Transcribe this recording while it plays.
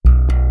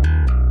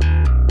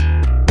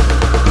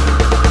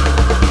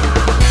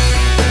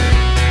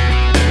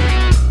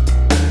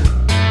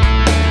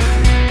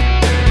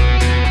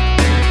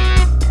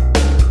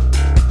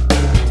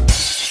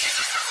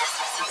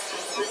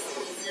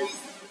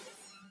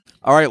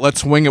All right,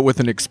 let's wing it with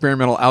an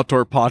experimental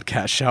outdoor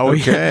podcast, shall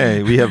we?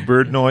 Okay, we have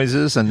bird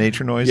noises and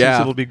nature noises.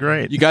 Yeah. It'll be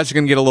great. You guys are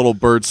going to get a little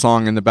bird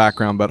song in the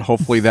background, but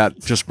hopefully that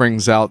just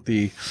brings out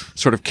the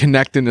sort of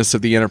connectedness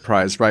of the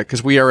enterprise, right?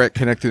 Because we are at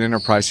Connected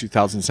Enterprise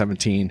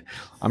 2017.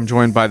 I'm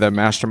joined by the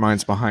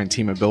masterminds behind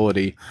Team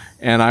Ability,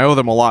 and I owe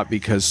them a lot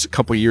because a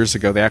couple of years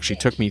ago they actually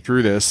took me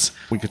through this.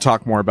 We could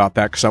talk more about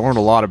that because I learned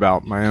a lot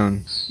about my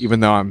own, even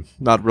though I'm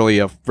not really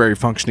a very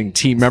functioning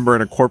team member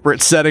in a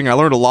corporate setting. I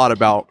learned a lot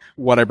about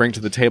what I bring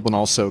to the table and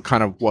also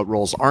kind of what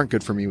roles aren't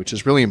good for me, which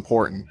is really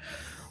important.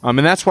 And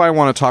that's why I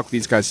want to talk with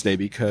these guys today,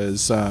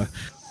 because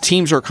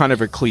teams are kind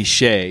of a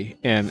cliche,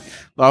 and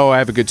I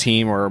have a good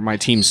team or my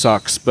team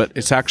sucks, but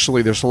it's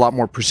actually, there's a lot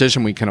more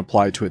precision we can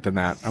apply to it than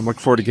that. I'm looking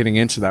forward to getting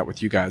into that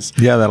with you guys.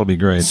 Yeah, that'll be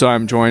great. So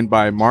I'm joined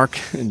by Mark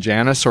and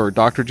Janice, or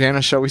Dr.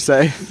 Janice, shall we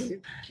say?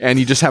 And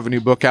you just have a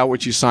new book out,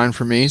 which you signed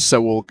for me, so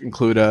we'll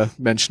include a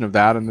mention of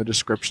that in the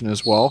description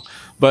as well.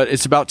 But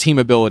it's about Team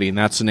Ability, and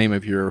that's the name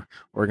of your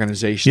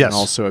organization. Yes. And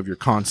also of your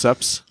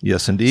concepts.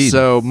 Yes, indeed.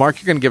 So,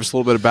 Mark, you're going to give us a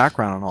little bit of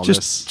background on all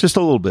this. Just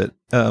a little bit.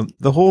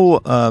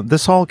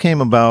 This all came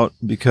about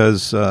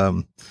because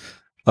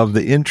of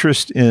the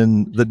interest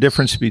in the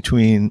difference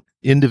between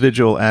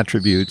individual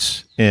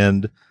attributes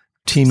and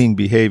teaming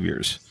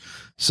behaviors.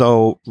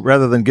 So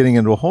rather than getting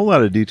into a whole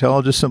lot of detail,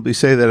 I'll just simply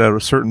say that at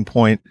a certain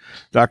point,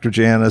 Dr.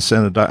 Janice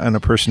and a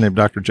person named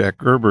Dr. Jack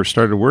Gerber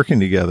started working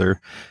together.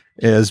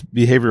 As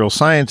behavioral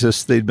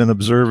scientists, they'd been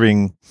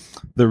observing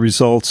the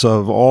results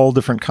of all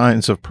different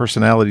kinds of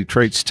personality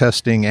traits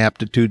testing,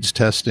 aptitudes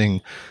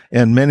testing,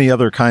 and many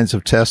other kinds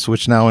of tests,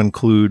 which now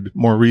include,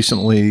 more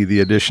recently, the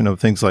addition of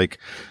things like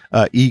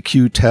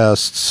EQ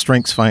tests,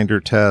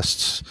 StrengthsFinder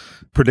tests,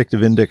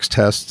 predictive index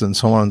tests, and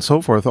so on and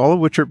so forth, all of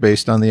which are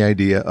based on the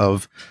idea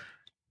of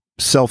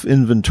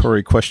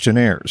self-inventory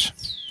questionnaires.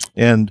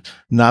 And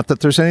not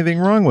that there's anything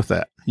wrong with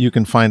that. You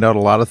can find out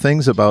a lot of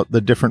things about the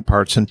different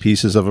parts and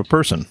pieces of a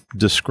person,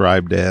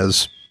 described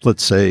as,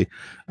 let's say,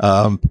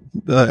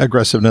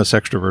 aggressiveness,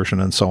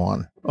 extroversion, and so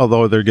on,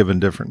 although they're given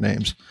different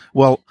names.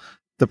 Well,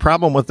 the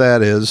problem with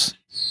that is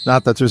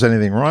not that there's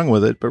anything wrong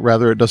with it, but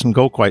rather it doesn't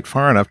go quite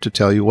far enough to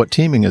tell you what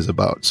teaming is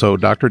about. So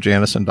Dr.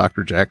 Janice and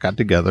Dr. Jack got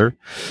together,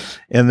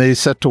 and they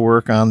set to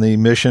work on the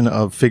mission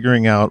of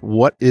figuring out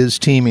what is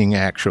teaming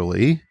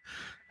actually.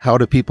 How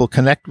do people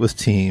connect with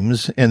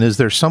teams? And is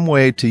there some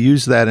way to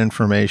use that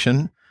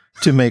information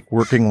to make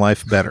working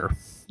life better?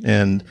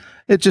 And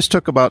it just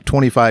took about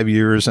 25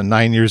 years and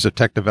 9 years of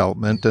tech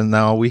development, and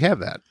now we have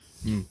that.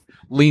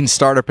 Lean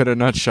startup in a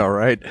nutshell,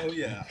 right? Oh,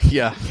 yeah.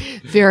 Yeah.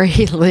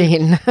 Very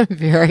lean,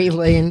 very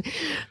lean.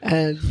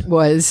 It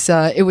was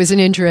an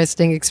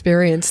interesting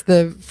experience.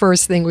 The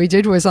first thing we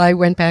did was I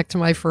went back to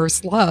my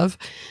first love,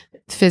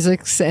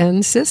 physics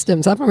and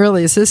systems. I'm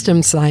really a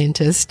systems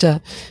scientist.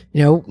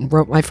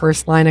 Wrote my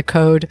first line of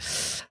code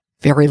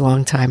very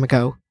long time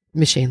ago,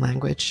 machine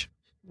language.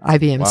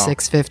 IBM Wow.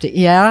 650.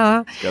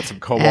 Yeah. Got some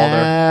COBOL there.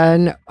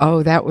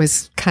 And that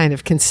was kind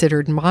of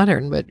considered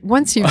modern, but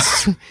once you've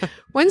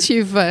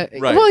Right.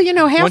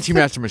 Once you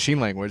master machine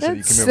language, then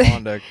you can move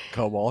on to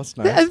COBOL. It's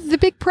nice. The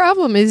big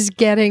problem is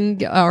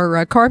getting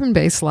our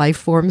carbon-based life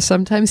forms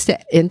sometimes to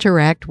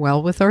interact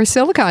well with our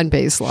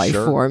silicon-based life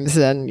Sure. forms,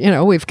 and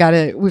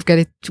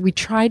we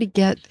try to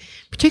get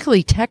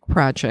particularly tech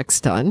projects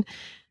done.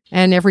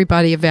 And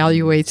everybody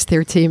evaluates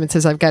their team and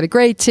says, I've got a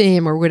great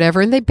team or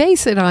whatever. And they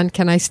base it on,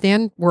 can I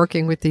stand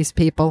working with these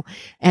people?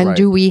 And Right.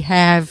 do we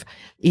have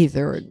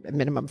either a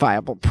minimum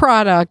viable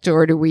product,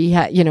 or do we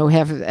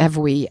have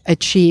we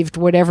achieved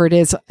whatever it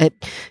is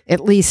at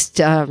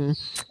least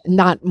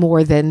not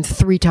more than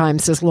 3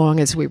 times as long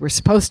as we were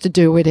supposed to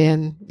do it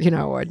in,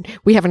 and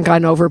we haven't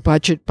gone over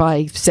budget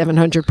by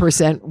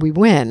 700%, we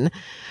win.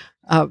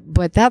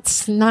 But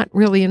that's not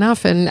really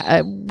enough.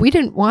 And we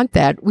didn't want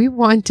that. We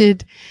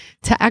wanted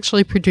to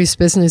actually produce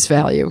business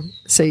value.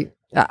 See,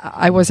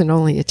 I wasn't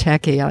only a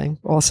techie, I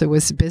also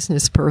was a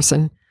business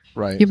person.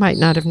 Right. You might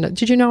not have known.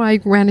 Did you know I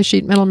ran a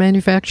sheet metal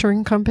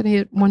manufacturing company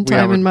at one We time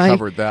haven't in my...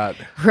 covered that.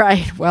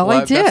 Right. Well,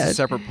 I did. That's a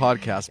separate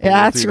podcast. but we'll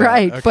That's do that.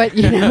 right. Okay. But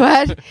you know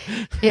what?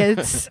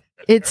 It's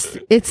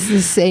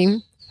the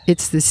same.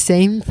 It's the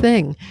same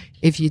thing.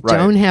 If you Right.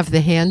 don't have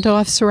the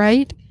handoffs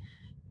right,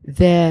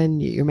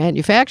 then your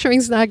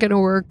manufacturing's not going to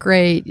work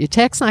great. Your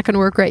tech's not going to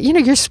work great.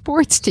 Your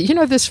sports team, you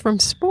know this from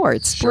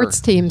sports. Sure.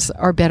 Sports teams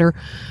are better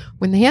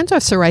when the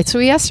handoffs are right. So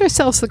we asked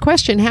ourselves the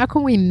question, how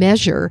can we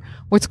measure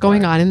what's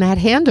going on in that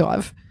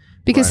handoff?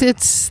 Because Right.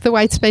 it's the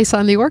white space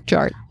on the org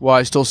chart. Well,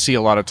 I still see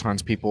a lot of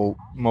times people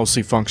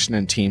mostly function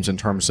in teams in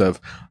terms of,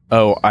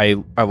 oh, I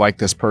like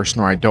this person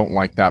or I don't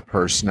like that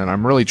person. And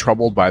I'm really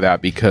troubled by that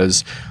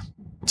because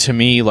to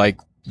me, like,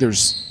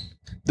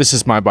 this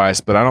is my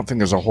bias, but I don't think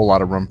there's a whole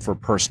lot of room for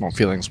personal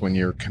feelings when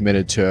you're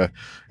committed to,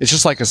 it's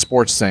just like a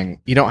sports thing.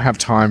 You don't have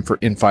time for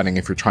infighting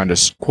if you're trying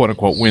to quote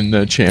unquote win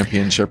the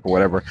championship or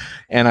whatever.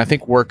 And I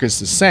think work is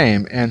the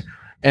same. And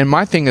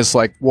my thing is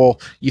like, well,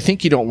 you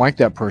think you don't like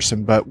that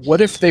person, but what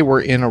if they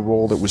were in a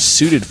role that was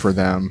suited for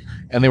them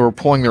and they were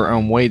pulling their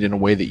own weight in a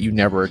way that you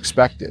never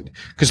expected?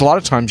 Because a lot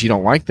of times you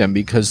don't like them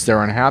because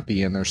they're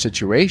unhappy in their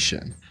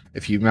situation.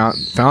 if you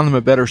found them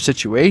a better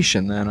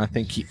situation, then I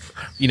think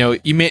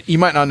you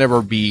might not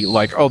never be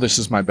like, oh, this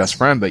is my best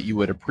friend, but you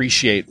would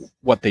appreciate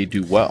what they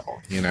do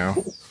well.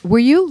 Were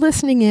you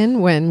listening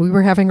in when we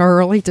were having our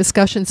early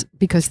discussions?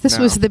 Because this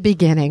was the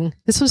beginning.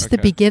 This was the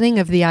beginning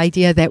of the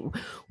idea that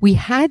we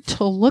had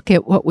to look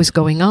at what was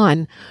going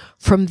on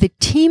from the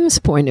team's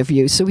point of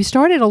view. So we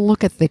started to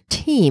look at the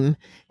team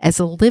as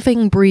a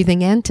living,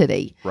 breathing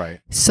entity.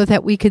 Right. So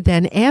that we could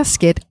then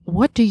ask it,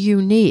 what do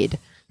you need?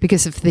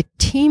 Because if the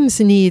team's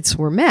needs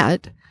were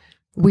met,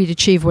 we'd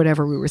achieve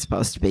whatever we were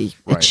supposed to be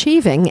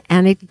achieving.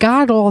 And it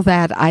got all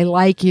that I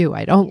like you,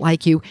 I don't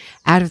like you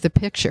out of the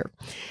picture.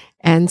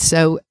 And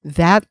so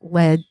that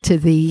led to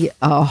the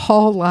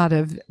whole lot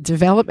of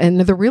development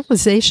and the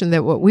realization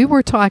that what we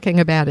were talking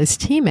about as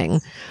teaming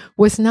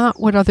was not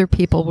what other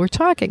people were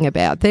talking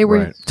about. They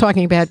were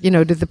talking about,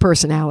 did the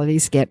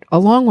personalities get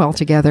along well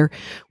together?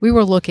 We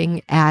were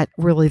looking at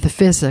really the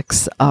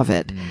physics of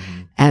it.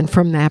 Mm-hmm. And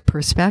from that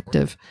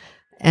perspective.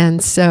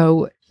 And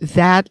so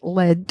that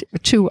led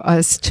to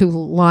us to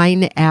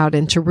line out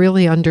and to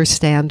really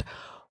understand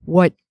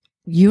what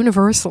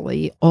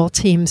universally all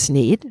teams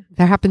need.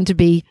 There happen to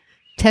be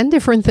 10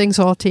 different things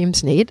all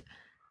teams need,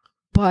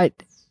 but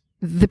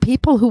the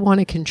people who want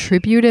to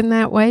contribute in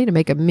that way, to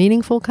make a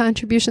meaningful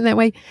contribution that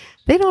way,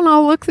 they don't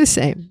all look the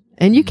same.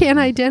 And you can't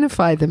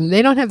identify them.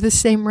 They don't have the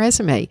same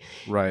resume.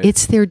 Right.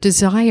 It's their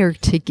desire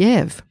to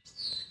give.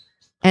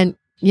 And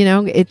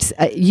it's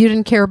you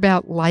didn't care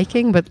about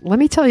liking, but let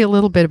me tell you a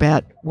little bit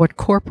about what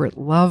corporate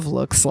love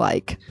looks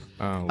like.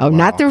 Oh, wow.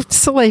 Not the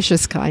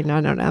salacious kind.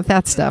 No, not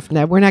that stuff.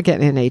 No, we're not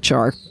getting an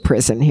HR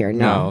prison here.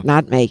 No,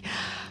 not me.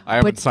 I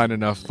haven't signed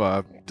enough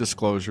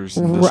disclosures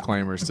and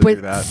disclaimers to do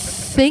that.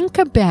 Think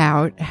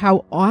about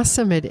how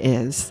awesome it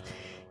is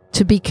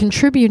to be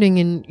contributing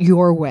in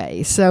your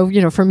way. So,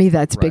 for me,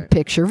 that's big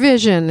picture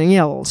vision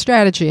and,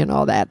 strategy and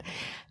all that.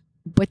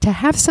 But to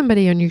have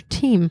somebody on your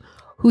team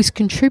who's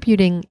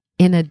contributing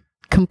in a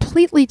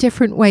completely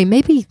different way,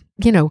 maybe,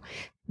 debugging,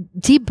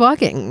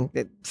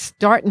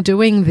 start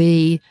doing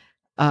the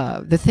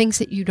things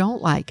that you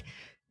don't like,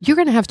 you're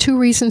going to have two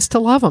reasons to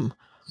love them.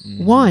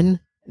 Mm-hmm. One,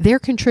 they're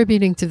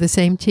contributing to the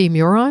same team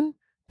you're on.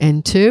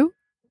 And two,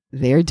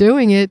 they're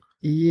doing it.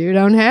 You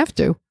don't have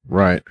to.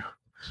 Right.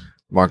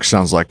 Mark,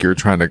 sounds like we're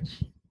trying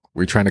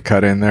to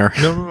cut in there.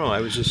 No. I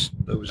was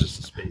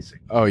just spacing.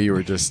 Oh, you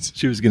were just.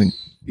 She was getting.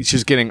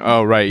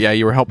 Oh, right. Yeah,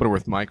 you were helping her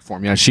with mic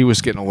form. Yeah, she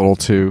was getting a little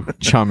too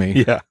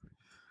chummy. Yeah.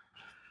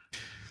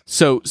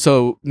 So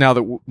now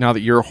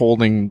that you're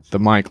holding the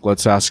mic,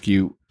 let's ask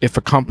you, if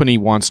a company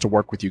wants to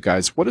work with you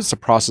guys, what is the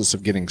process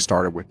of getting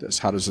started with this?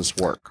 How does this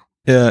work?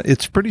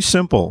 It's pretty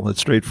simple.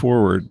 It's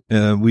straightforward.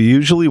 We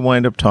usually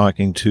wind up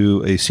talking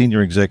to a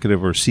senior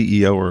executive or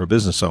CEO or a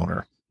business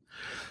owner.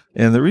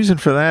 And the reason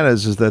for that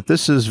is that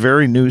this is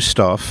very new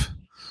stuff.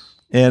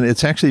 And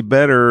it's actually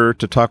better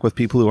to talk with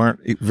people who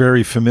aren't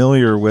very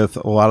familiar with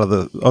a lot of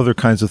the other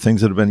kinds of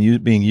things that have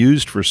been being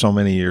used for so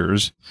many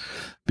years,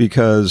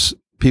 because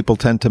people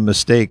tend to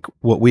mistake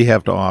what we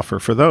have to offer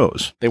for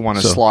those. They want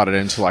to slot it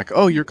into like,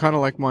 oh, you're kind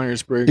of like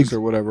Myers-Briggs or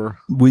whatever.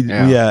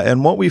 Yeah.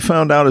 And what we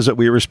found out is that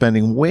we were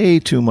spending way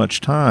too much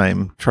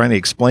time trying to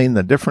explain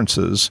the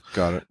differences.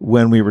 Got it.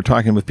 When we were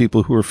talking with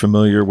people who were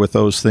familiar with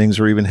those things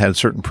or even had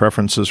certain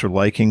preferences or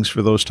likings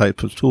for those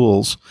types of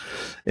tools.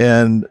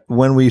 And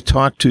when we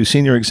talked to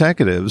senior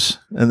executives,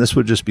 and this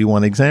would just be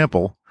one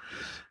example,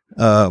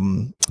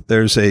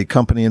 there's a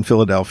company in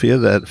Philadelphia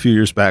that a few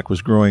years back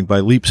was growing by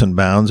leaps and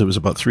bounds. It was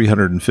about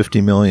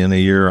 $350 million a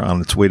year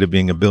on its way to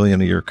being $1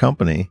 billion a year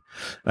company.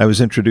 I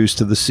was introduced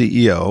to the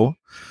CEO,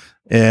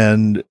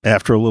 and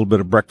after a little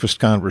bit of breakfast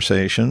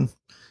conversation,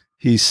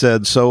 he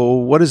said, "So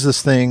what is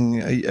this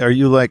thing? Are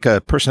you like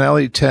a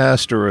personality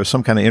test or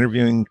some kind of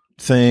interviewing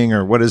thing,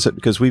 or what is it?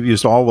 Because we've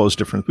used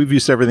we've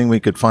used everything we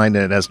could find,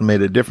 and it hasn't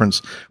made a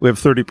difference. We have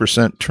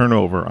 30%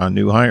 turnover on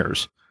new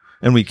hires,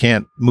 and we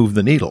can't move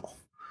the needle."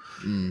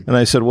 And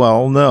I said,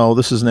 well, no,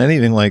 this isn't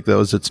anything like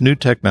those. It's new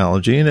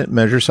technology, and it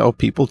measures how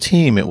people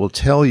team. It will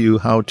tell you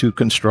how to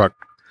construct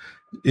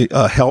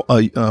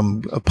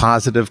a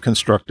positive,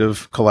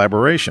 constructive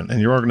collaboration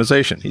in your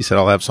organization. He said,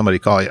 I'll have somebody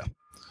call you.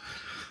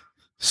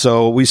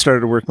 So we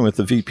started working with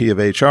the VP of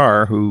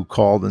HR, who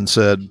called and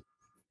said,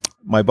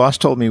 my boss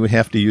told me we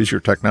have to use your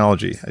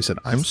technology. I said,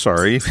 I'm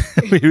sorry.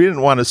 We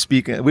didn't want to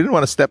speak. We didn't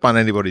want to step on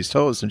anybody's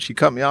toes. And she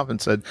cut me off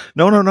and said,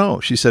 no.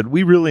 She said,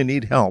 we really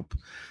need help.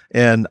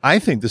 And I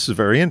think this is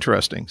very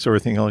interesting. So we're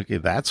thinking, okay,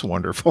 that's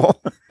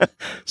wonderful.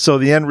 So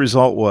the end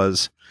result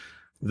was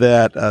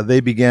that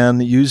they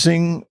began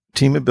using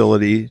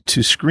Teamability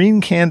to screen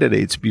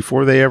candidates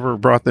before they ever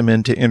brought them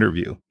in to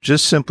interview,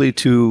 just simply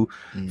to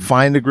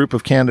find a group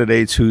of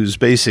candidates whose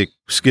basic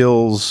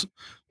skills,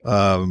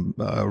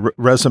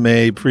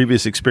 resume,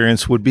 previous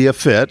experience would be a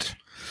fit.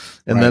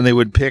 And then they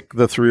would pick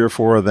the 3 or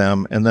 4 of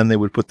them, and then they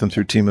would put them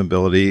through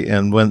Teamability.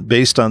 And when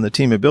based on the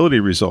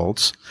Teamability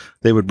results,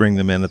 they would bring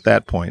them in at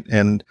that point.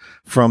 And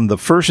from the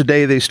first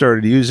day they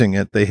started using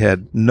it, they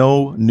had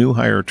no new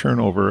hire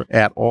turnover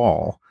at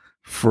all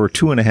for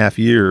 2.5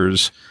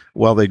 years,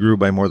 while they grew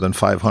by more than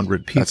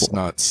 500 people. That's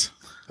nuts.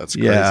 That's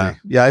crazy.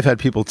 Yeah. I've had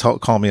people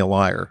call me a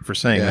liar for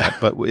saying that,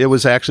 but it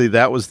was actually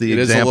that was the It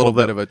is example. a little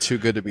bit of a too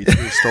good to be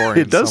true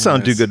story. It does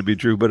sound too good to be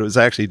true, but it was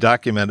actually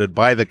documented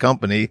by the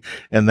company,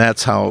 and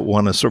that's how it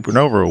won a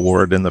Supernova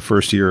Award in the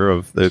first year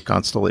of the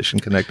Constellation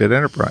Connected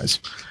Enterprise.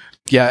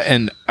 Yeah,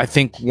 and I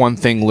think one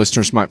thing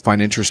listeners might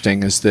find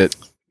interesting is that,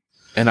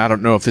 and I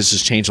don't know if this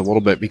has changed a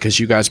little bit because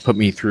you guys put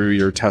me through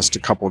your test a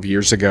couple of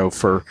years ago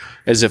for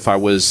as if I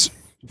was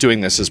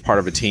doing this as part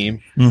of a team,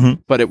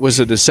 but it was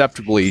a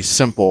deceptively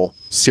simple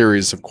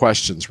series of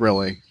questions,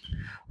 really.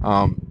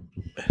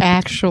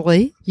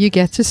 Actually, you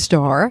get to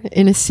star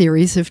in a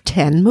series of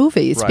 10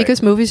 movies Right.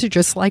 because movies are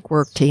just like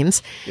work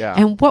teams. Yeah.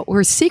 And what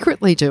we're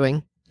secretly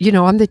doing,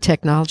 I'm the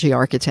technology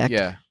architect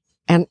Yeah.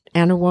 and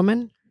a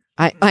woman.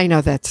 I know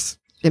that's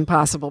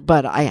impossible,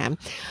 but I am.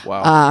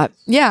 Wow.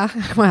 Yeah,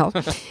 well,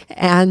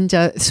 and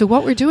so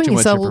what we're doing Too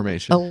is much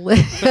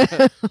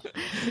information.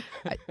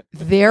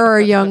 there are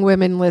young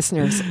women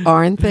listeners,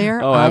 aren't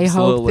there? Oh, I hope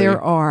absolutely.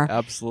 there are.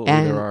 Absolutely,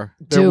 and there are.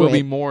 There do will be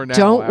it. more now.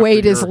 Don't after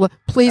wait your-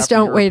 please after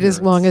don't your wait as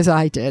appearance. long as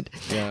I did.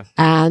 Yeah.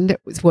 And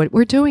what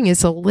we're doing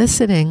is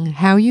eliciting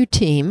how you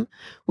team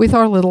with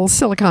our little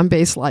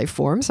silicon-based life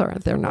forms. Or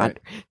they're not. Right.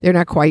 They're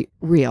not quite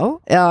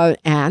real.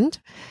 And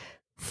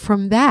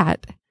from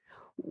that,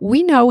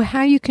 we know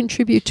how you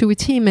contribute to a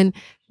team. And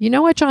you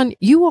know what, John?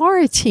 You are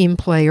a team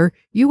player.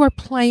 You are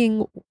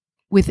playing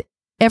with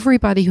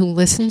everybody who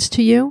listens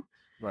to you.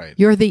 Right.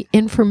 You're the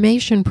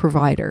information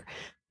provider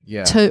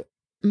Yeah. to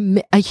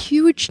a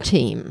huge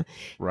team.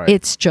 Right.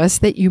 It's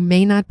just that you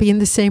may not be in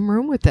the same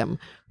room with them.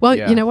 Well,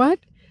 Yeah. you know what?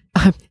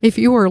 If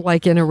you were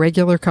like in a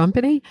regular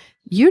company,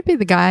 you'd be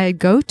the guy I'd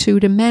go to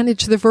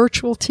manage the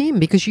virtual team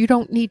because you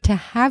don't need to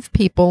have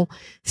people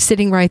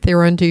sitting right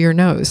there under your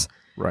nose.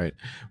 Right.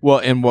 Well,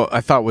 and what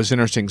I thought was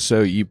interesting,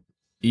 so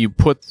you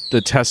put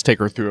the test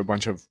taker through a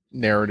bunch of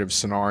narrative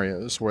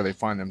scenarios where they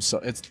find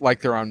themselves. It's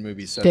like they're on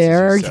movie sets.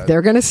 as you said.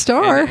 They're going to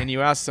star. and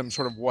you ask them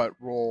sort of what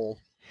role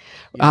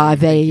you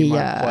think you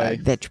might play.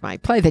 that you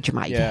might play, that you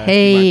might Yeah,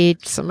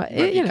 hate. You might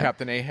be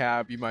Captain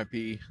Ahab. You might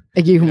be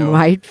You know,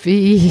 might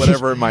be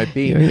whatever it might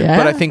be. Yeah.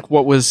 But I think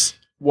what was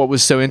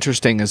so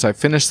interesting is I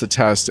finished the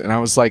test and I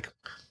was like,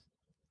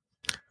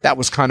 that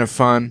was kind of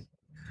fun.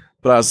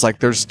 But I was like,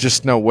 there's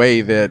just no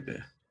way that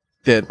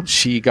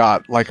she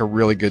got like a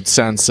really good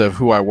sense of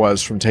who I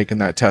was from taking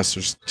that test.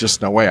 There's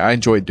just no way. I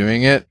enjoyed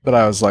doing it, but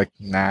I was like,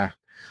 nah.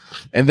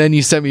 And then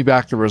you sent me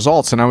back the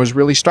results and I was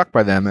really struck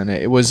by them. And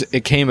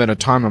it came at a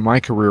time in my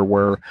career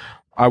where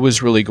I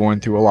was really going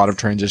through a lot of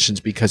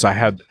transitions because I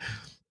had,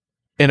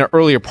 in an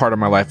earlier part of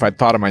my life, I'd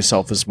thought of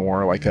myself as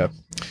more like a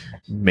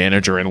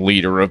manager and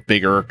leader of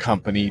bigger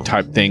company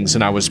type things.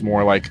 And I was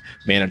more like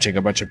managing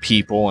a bunch of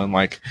people and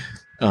like,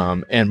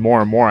 and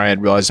more I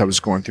had realized I was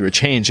going through a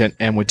change.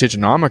 And with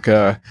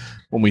Diginomica,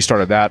 when we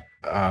started that,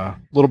 a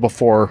little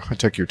before I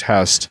took your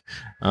test,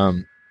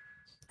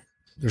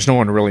 there's no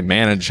one to really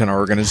manage in our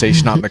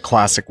organization, not in the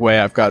classic way.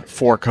 I've got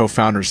 4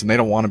 co-founders and they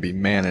don't want to be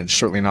managed,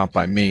 certainly not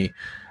by me.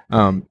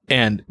 But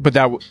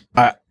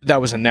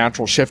that was a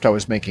natural shift I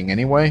was making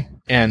anyway.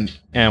 And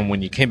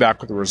when you came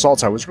back with the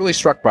results, I was really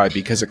struck by it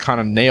because it kind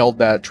of nailed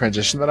that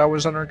transition that I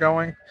was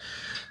undergoing.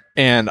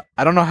 And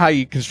I don't know how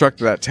you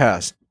constructed that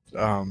test.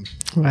 Well,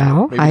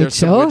 Maybe I there's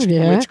some told you.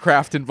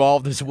 witchcraft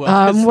involved as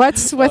well.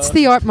 What's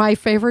my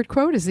favorite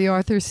quote is the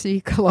Arthur C.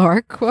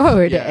 Clarke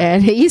quote, Yeah.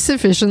 and he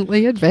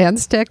sufficiently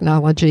advanced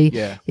technology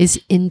Yeah. is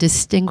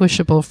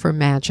indistinguishable from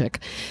magic.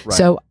 Right.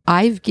 So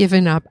I've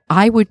given up.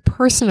 I would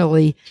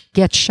personally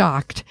get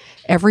shocked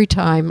every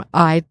time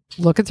I'd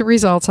look at the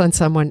results on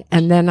someone,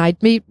 and then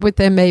I'd meet with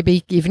them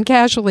maybe even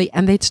casually,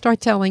 and they'd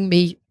start telling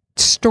me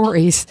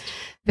stories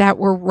that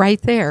were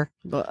right there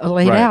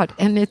laid Right. out.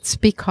 And it's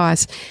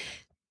because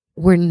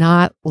we're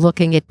not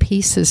looking at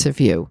pieces of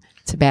you.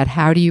 It's about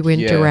how do you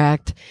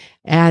interact.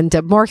 And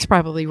Mark's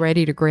probably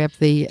ready to grab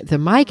the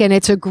mic. And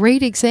it's a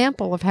great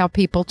example of how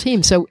people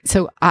team. So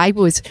I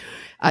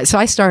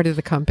started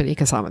the company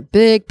because I'm a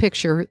big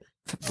picture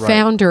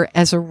founder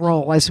as a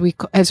role,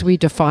 as we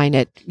define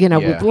it.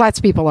 Yeah. Lots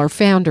of people are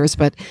founders,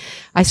 but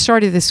I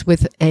started this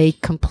with a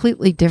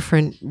completely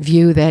different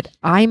view that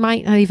I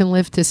might not even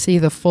live to see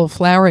the full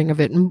flowering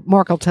of it. And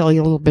Mark will tell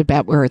you a little bit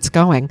about where it's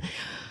going.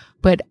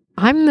 But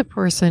I'm the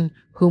person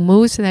who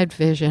moves that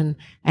vision,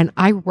 and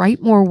I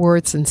write more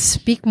words and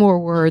speak more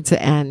words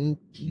and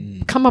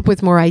come up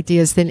with more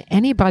ideas than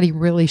anybody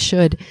really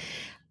should.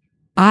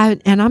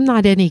 And I'm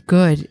not any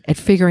good at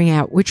figuring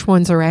out which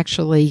ones are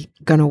actually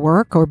going to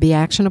work or be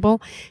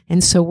actionable.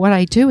 And so what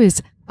I do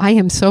is I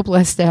am so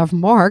blessed to have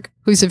Mark,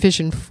 who's a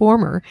vision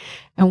former,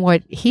 and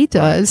what he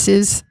does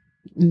is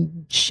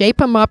shape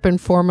them up and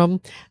form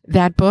them.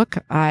 That book,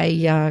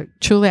 I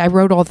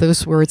wrote all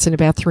those words in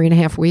about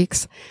 3.5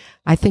 weeks.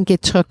 I think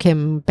it took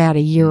him about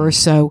a year or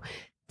so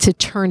to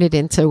turn it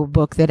into a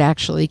book that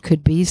actually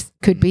could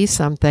be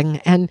something.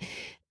 And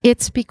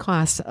it's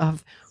because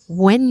of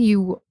when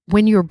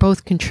you're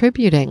both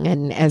contributing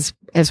and as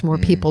more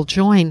people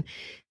join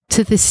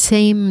to the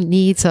same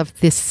needs of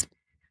this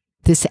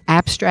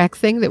abstract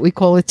thing that we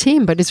call a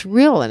team, but it's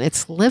real and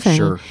it's living.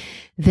 Sure.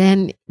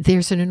 then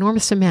there's an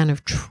enormous amount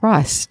of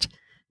trust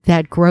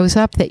that grows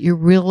up, that you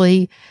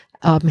really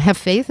have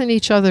faith in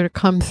each other to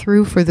come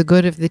through for the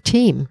good of the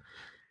team.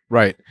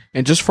 Right.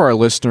 And just for our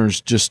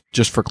listeners,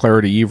 just for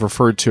clarity, you've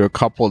referred to a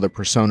couple of the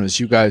personas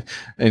you guys,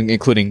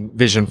 including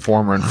Vision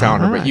Former and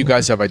Founder, but you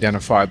guys have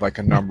identified like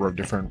a number of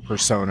different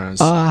personas.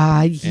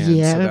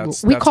 Yeah.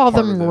 So we that's call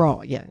part them of the-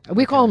 role. Yeah.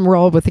 We call them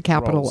role with a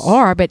capital Roles.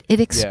 R, but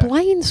it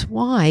explains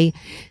why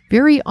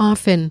very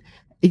often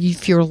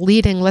if you're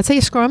leading, let's say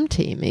a Scrum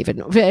team,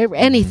 even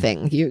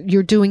anything,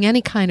 you're doing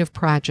any kind of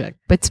project,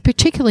 but it's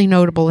particularly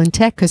notable in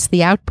tech because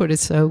the output is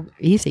so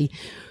easy.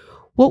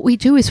 What we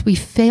do is we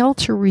fail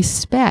to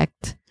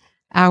respect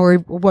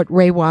what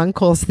Ray Wang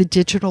calls the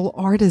digital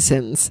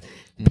artisans.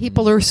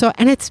 People are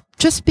and it's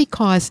just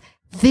because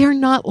they're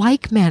not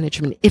like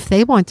management. If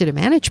they wanted to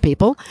manage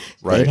people,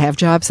 they'd have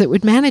jobs that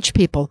would manage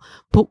people.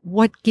 But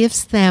what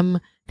gives them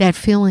that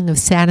feeling of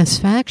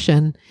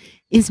satisfaction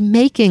is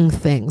making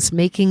things,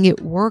 making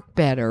it work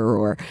better,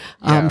 or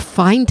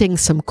finding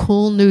some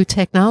cool new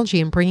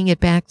technology and bringing it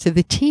back to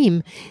the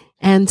team.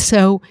 And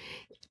so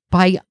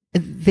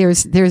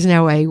there's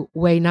now a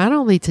way not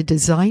only to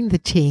design the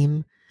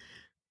team,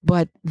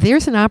 but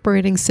there's an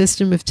operating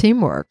system of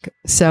teamwork.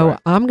 So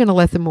I'm going to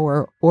let the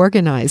more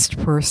organized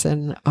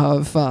person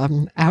of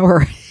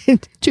our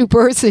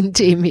two-person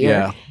team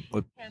here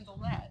handle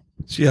that.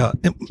 Yeah,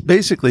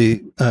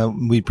 basically,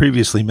 we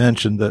previously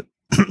mentioned that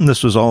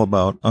this was all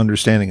about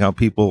understanding how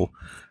people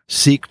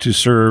seek to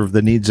serve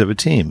the needs of a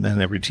team,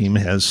 and every team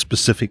has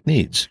specific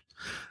needs.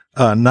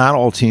 Not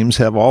all teams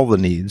have all the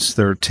needs.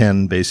 There are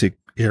 10 basic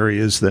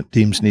areas that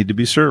teams need to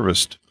be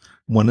serviced.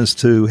 One is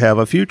to have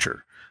a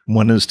future.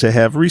 One is to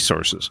have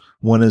resources.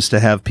 One is to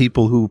have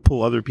people who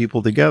pull other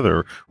people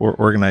together or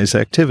organize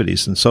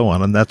activities and so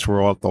on. And that's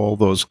where all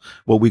those,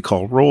 what we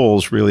call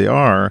roles really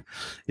are,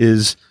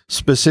 is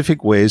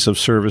specific ways of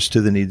service to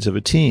the needs of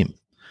a team.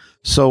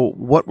 So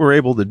what we're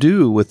able to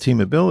do with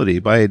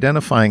Teamability, by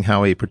identifying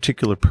how a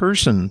particular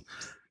person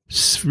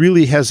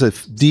really has a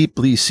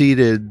deeply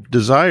seated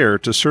desire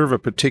to serve a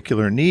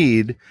particular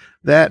need,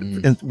 that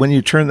and when you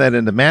turn that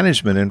into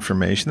management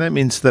information, that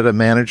means that a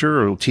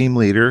manager or a team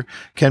leader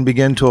can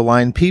begin to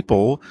align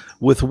people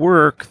with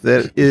work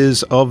that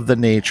is of the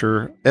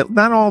nature,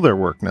 not all their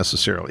work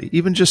necessarily,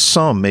 even just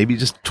some, maybe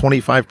just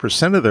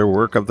 25% of their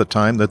work of the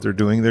time that they're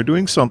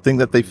doing something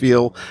that they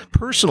feel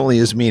personally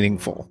is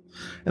meaningful.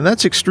 And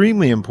that's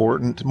extremely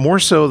important, more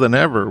so than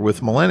ever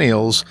with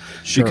millennials,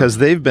 because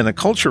they've been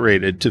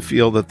acculturated to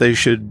feel that they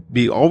should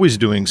be always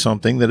doing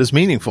something that is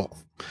meaningful.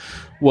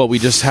 Well, we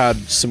just had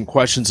some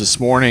questions this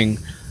morning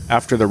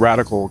after the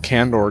Radical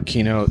Candor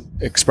keynote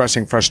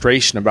expressing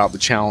frustration about the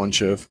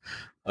challenge of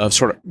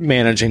sort of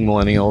managing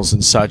millennials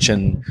and such,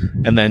 and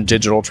then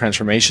digital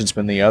transformation's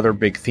been the other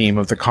big theme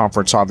of the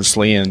conference,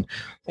 obviously,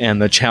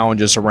 and the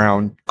challenges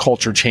around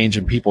culture change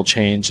and people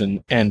change,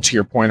 and to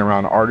your point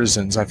around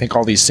artisans. I think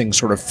all these things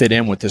sort of fit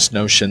in with this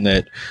notion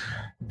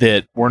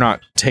that we're not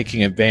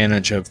taking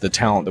advantage of the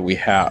talent that we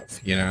have,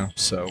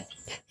 so.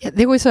 Yeah,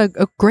 there was a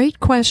great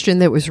question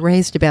that was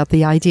raised about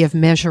the idea of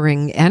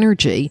measuring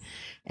energy.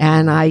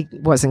 And I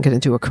wasn't going to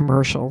do a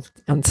commercial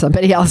on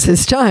somebody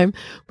else's time,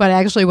 but I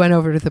actually went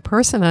over to the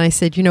person and I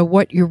said,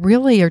 what you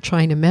really are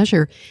trying to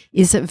measure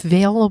is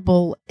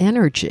available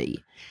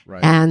energy.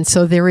 Right. And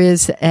so there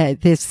is,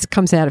 this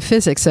comes out of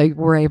physics, so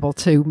we're able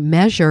to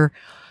measure,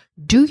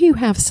 do you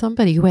have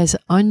somebody who has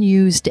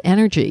unused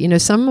energy?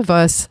 Some of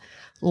us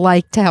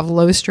like to have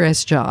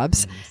low-stress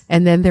jobs,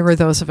 and then there are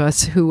those of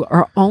us who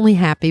are only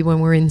happy when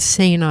we're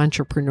insane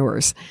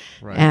entrepreneurs.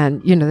 Right.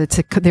 And,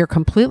 they're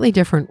completely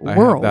different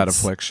worlds. I have that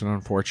affliction,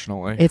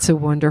 unfortunately. It's a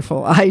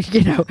wonderful,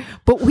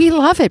 but we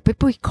love it. But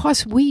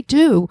because we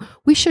do,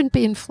 we shouldn't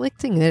be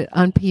inflicting it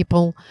on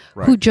people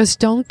who just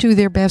don't do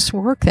their best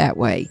work that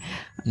way.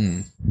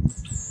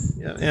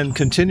 Yeah, and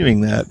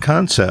continuing that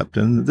concept,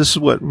 and this is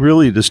what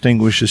really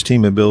distinguishes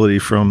Teamability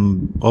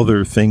from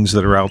other things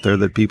that are out there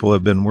that people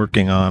have been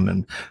working on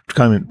and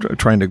kind of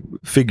trying to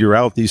figure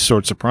out these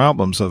sorts of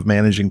problems of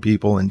managing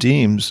people and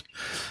teams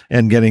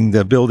and getting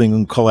the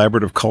building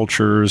collaborative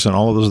cultures and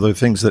all of those other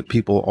things that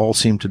people all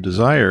seem to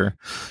desire,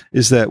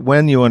 is that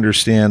when you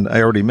understand,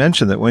 I already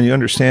mentioned that when you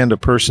understand a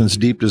person's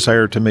deep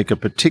desire to make a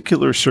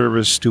particular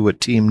service to a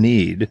team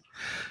need,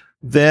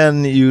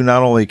 then you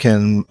not only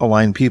can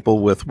align people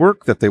with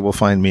work that they will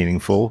find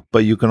meaningful,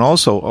 but you can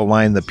also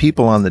align the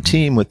people on the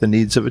team with the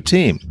needs of a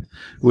team,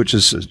 which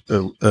is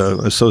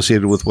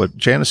associated with what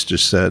Janice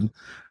just said,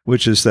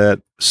 which is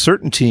that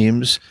certain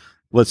teams,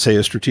 let's say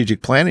a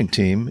strategic planning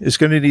team, is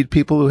going to need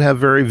people who have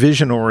very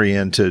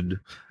vision-oriented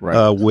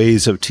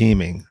ways of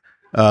teaming.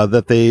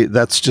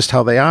 That's just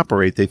how they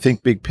operate. They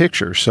think big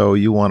picture. So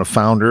you want a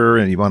founder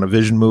and you want a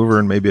vision mover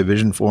and maybe a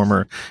vision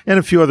former and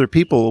a few other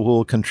people who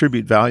will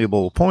contribute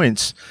valuable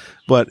points,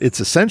 but it's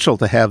essential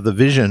to have the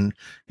vision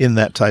in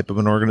that type of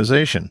an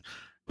organization.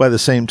 By the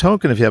same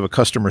token, if you have a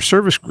customer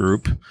service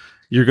group,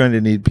 You're going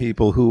to need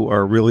people who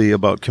are really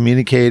about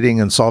communicating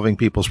and solving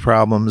people's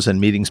problems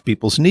and meeting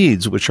people's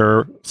needs, which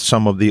are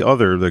some of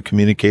the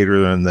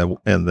communicator and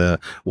the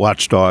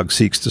watchdog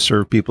seeks to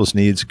serve people's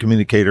needs. A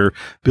communicator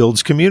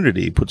builds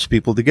community, puts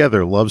people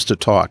together, loves to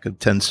talk, and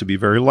tends to be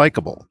very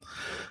likable.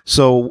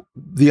 So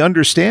the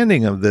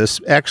understanding of this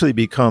actually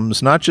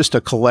becomes not just a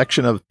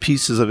collection of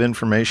pieces of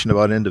information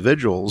about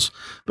individuals,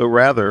 but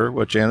rather,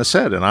 what Janice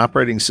said, an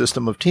operating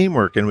system of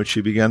teamwork in which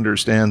you begin to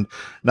understand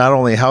not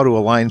only how to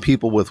align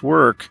people with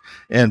work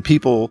and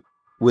people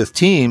with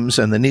teams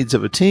and the needs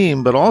of a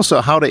team, but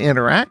also how to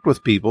interact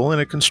with people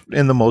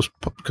in the most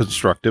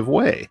constructive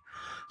way.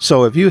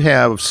 So if you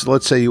have,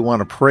 let's say you want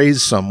to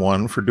praise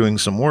someone for doing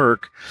some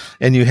work,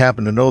 and you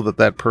happen to know that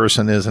that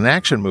person is an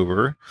action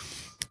mover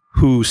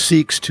who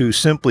seeks to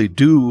simply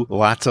do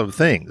lots of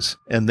things,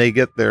 and they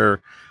get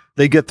their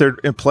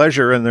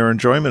pleasure and their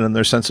enjoyment and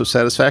their sense of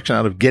satisfaction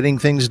out of getting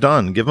things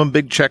done. Give them a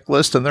big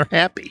checklist and they're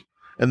happy,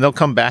 and they'll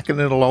come back and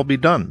it'll all be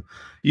done.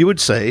 You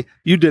would say,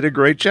 you did a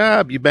great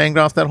job. You banged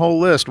off that whole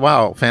list.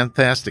 Wow,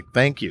 fantastic.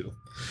 Thank you.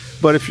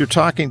 But if you're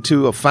talking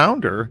to a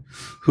founder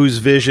whose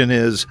vision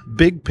is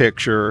big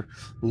picture,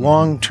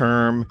 long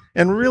term,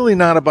 and really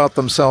not about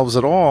themselves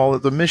at all,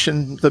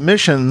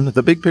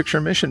 the big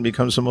picture mission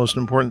becomes the most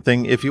important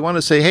thing. If you want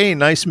to say, hey,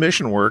 nice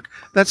mission work,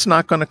 that's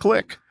not going to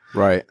click.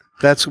 Right.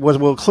 That's what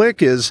will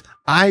click is,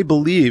 I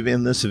believe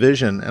in this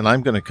vision and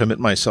I'm going to commit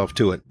myself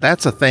to it.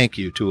 That's a thank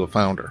you to a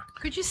founder.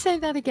 Could you say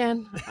that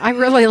again? I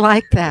really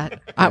like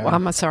that.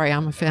 I'm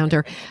a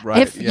founder.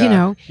 Right. If, you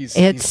know, he's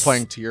it's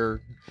playing to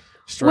your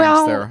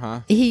strengths there, huh?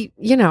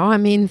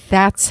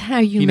 That's how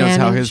you He knows manage.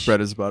 how his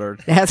bread is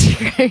buttered.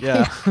 That's right.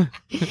 Yeah.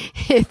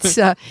 It's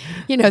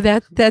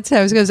that's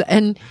how it goes.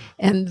 And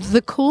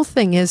the cool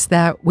thing is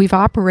that we've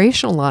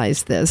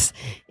operationalized this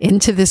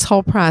into this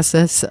whole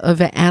process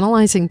of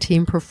analyzing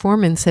team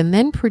performance and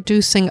then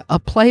producing a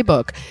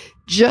playbook,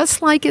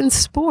 just like in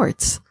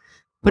sports,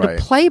 but Right.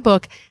 a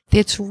playbook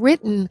that's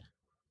written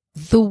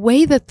the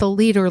way that the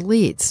leader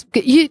leads.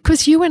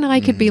 Because you and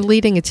I could be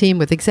leading a team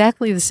with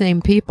exactly the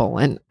same people,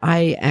 and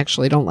I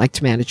actually don't like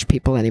to manage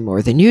people any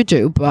more than you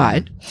do,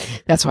 but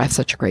that's why I have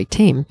such a great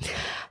team.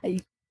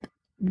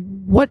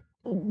 What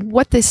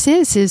this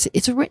is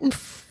it's written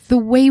the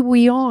way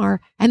we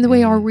are and the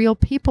way our real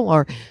people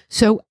are.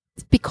 So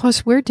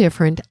because we're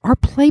different, our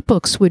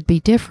playbooks would be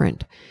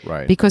different.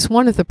 Right. Because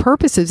one of the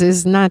purposes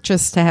is not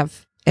just to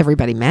have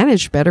everybody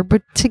manage better,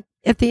 but to,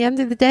 at the end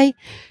of the day,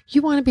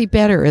 you want to be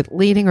better at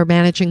leading or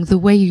managing the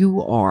way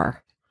you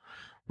are.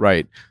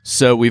 Right.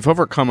 So we've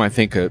overcome, I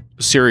think, a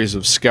series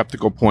of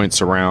skeptical points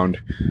around,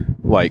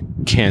 like,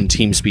 can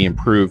teams be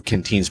improved?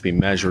 Can teams be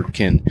measured?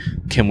 Can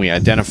we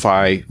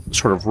identify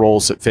sort of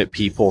roles that fit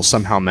people?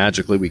 Somehow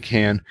magically we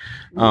can.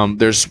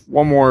 There's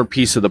one more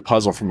piece of the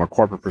puzzle from a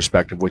corporate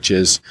perspective, which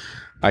is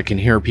I can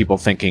hear people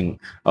thinking,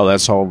 oh,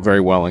 that's all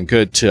very well and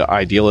good to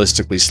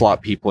idealistically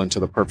slot people into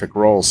the perfect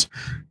roles.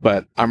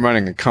 But I'm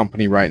running a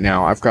company right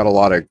now. I've got a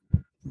lot of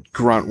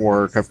grunt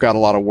work. I've got a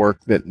lot of work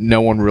that no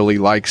one really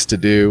likes to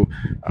do.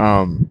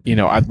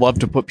 I'd love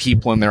to put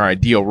people in their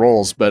ideal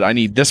roles, but I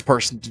need this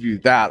person to do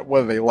that,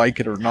 whether they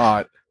like it or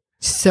not.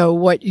 So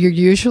what you're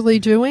usually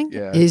doing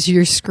is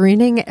you're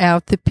screening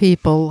out the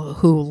people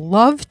who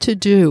love to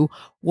do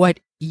what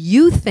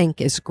you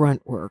think is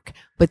grunt work,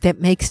 but that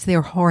makes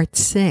their heart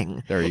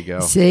sing. There you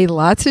go. See,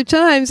 lots of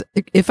times,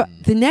 if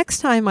the next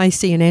time I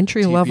see an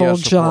entry level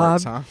TPS job,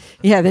 reports,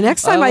 huh? the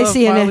next time I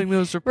see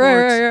those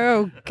reports.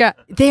 Oh, God,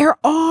 there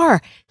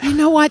are. You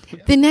know what?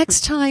 The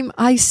next time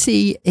I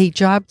see a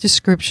job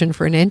description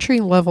for an entry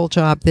level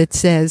job that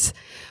says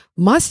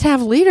must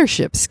have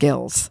leadership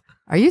skills.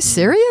 Are you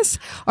serious?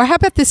 Or how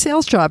about the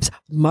sales jobs?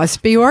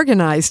 Must be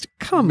organized.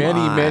 Come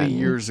on. Many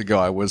years ago,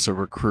 I was a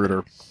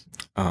recruiter.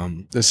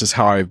 This is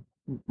how I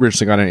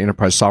originally got into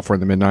enterprise software in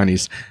the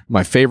mid-90s.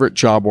 My favorite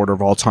job order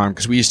of all time,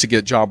 because we used to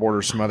get job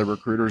orders from other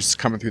recruiters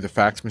coming through the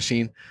fax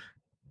machine.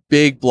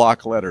 Big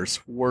block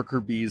letters, worker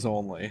bees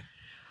only.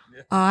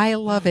 I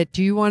love it.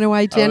 Do you want to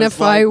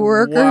identify like,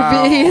 worker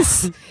wow.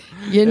 bees?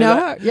 You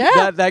know,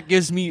 That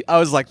gives me, I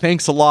was like,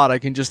 thanks a lot. I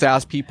can just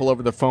ask people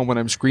over the phone when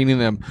I'm screening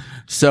them.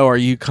 So are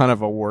you kind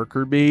of a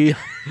worker bee?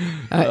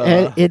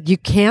 You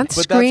can't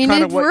but screen that's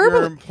kind it of what verbally.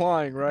 you're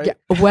implying, right? Yeah,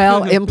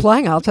 well,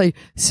 implying, I'll tell you.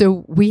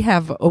 So we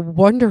have a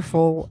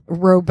wonderful,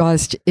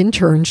 robust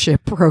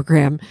internship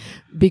program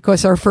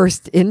because our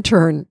first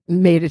intern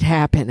made it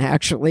happen,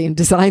 actually, and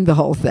designed the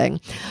whole thing.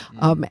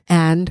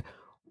 And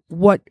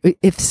what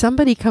if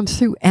somebody comes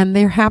through and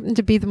there happened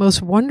to be the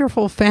most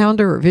wonderful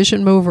founder or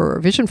vision mover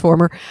or vision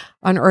former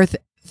on earth,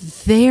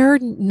 they're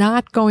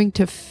not going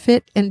to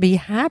fit and be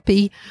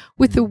happy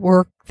with the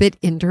work that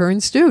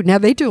interns do. Now,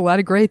 they do a lot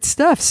of great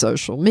stuff,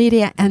 social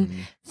media, and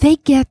they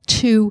get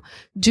to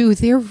do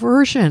their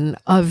version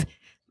of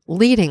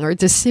leading or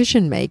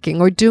decision making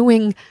or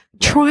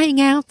trying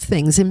out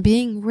things and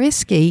being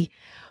risky.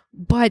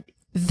 But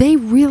they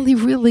really,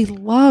 really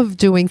love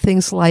doing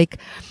things like,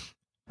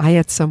 I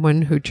had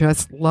someone who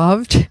just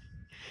loved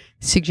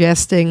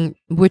suggesting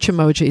which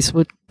emojis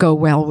would go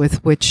well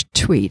with which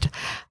tweet.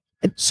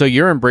 So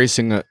you're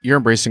embracing a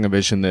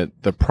vision that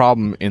the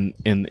problem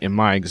in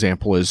my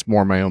example is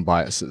more my own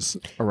biases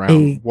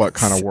around what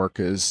kind of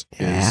work is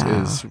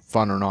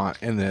fun or not,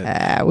 and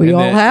that we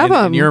all have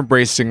them. And you're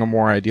embracing a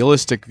more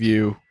idealistic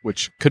view,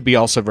 which could be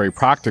also very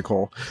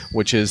practical,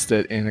 which is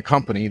that in a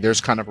company there's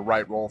kind of a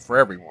right role for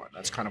everyone.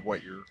 That's kind of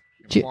what you're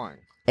implying.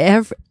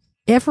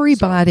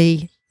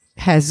 Everybody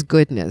has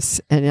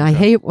goodness, and I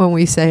hate when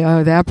we say,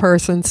 "Oh, that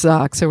person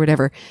sucks" or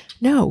whatever.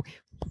 No,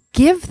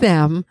 give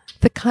them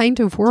the kind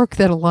of work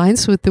that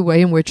aligns with the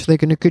way in which they're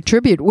going to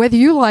contribute, whether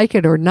you like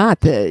it or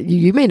not.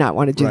 You may not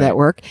want to do that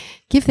work.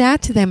 Give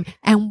that to them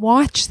and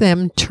watch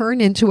them turn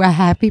into a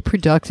happy,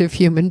 productive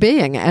human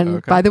being.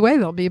 And by the way,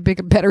 they'll be a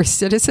better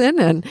citizen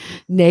and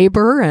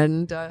neighbor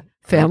and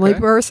family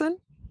person.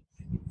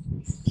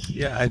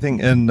 Yeah, I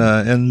think, and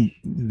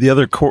the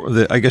other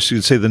I guess you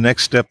could say the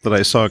next step that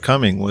I saw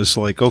coming was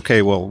like,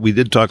 okay, well, we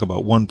did talk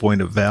about one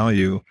point of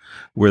value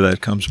where that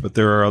comes, but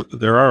there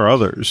are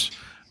others.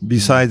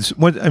 Besides,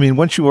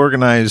 once you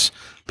organize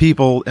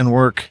people and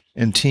work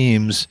in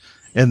teams,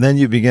 and then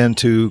you begin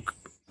to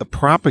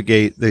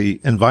propagate the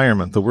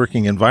environment, the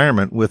working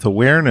environment, with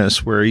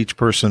awareness where each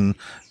person,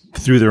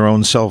 through their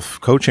own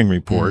self-coaching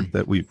report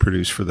that we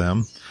produce for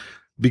them,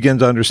 begin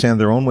to understand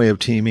their own way of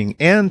teaming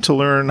and to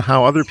learn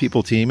how other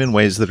people team in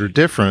ways that are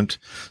different,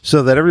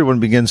 so that everyone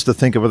begins to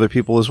think of other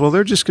people as, well,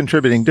 they're just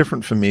contributing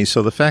different from me.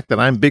 So the fact that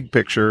I'm big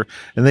picture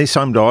and they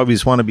seem to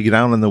always want to be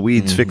down in the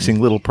weeds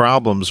fixing little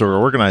problems or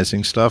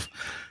organizing stuff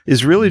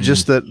is really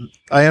just that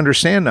I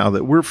understand now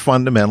that we're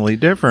fundamentally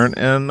different,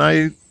 and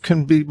I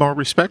can be more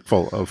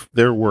respectful of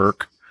their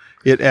work.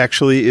 It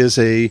actually is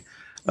a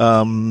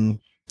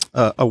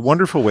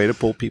wonderful way to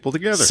pull people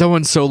together.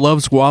 So-and-so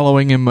loves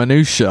wallowing in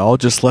minutia. I'll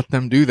just let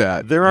them do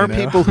that. There are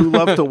people who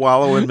love to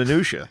wallow in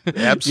minutia.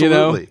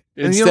 Absolutely.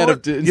 Instead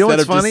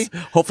of funny?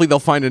 Hopefully they'll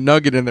find a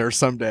nugget in there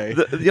someday.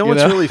 What's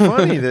really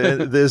funny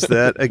is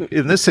that,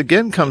 and this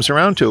again comes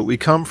around to it, we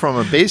come from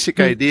a basic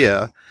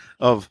idea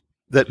of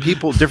that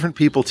different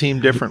people team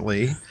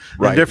differently,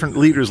 and different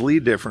leaders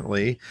lead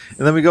differently.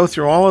 And then we go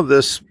through all of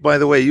this. By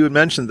the way, you had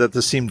mentioned that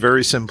this seemed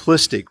very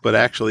simplistic, but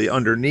actually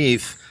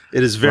underneath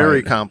it is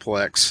very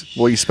complex.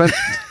 Well, you spent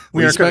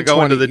we aren't going to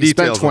go into the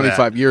details. You spent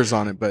 25 years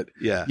on it, but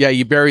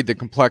you buried the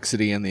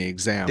complexity in the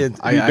exam.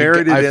 I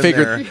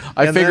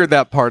figured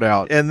that part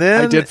out. And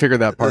then I did figure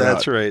that part out.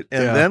 That's right.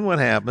 And then what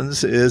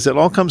happens is it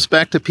all comes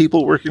back to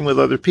people working with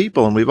other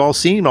people. And we've all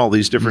seen all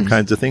these different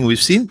kinds of things.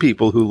 We've seen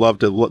people who love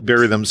to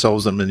bury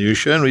themselves in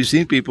minutia, and we've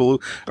seen people who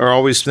are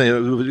always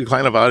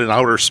kind of out in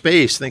outer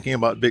space thinking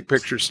about big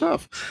picture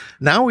stuff.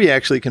 Now we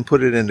actually can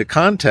put it into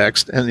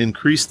context and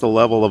increase the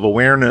level of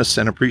awareness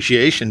and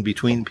appreciation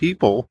between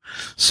people,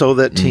 so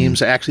that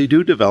teams actually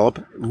do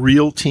develop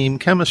real team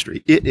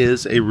chemistry. It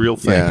is a real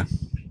thing. Yeah.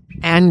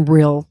 And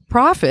real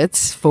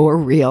profits for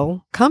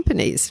real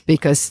companies,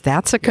 because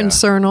that's a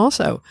concern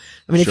also.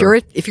 I mean,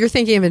 if you're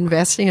thinking of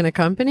investing in a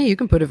company, you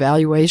can put a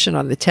valuation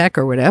on the tech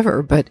or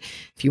whatever, but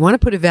if you want to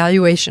put a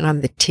valuation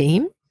on the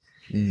team,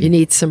 you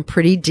need some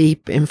pretty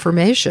deep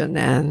information,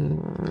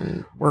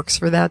 and works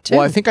for that too.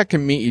 Well, I think I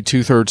can meet you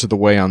 2/3 of the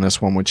way on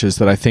this one, which is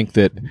that I think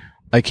that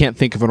I can't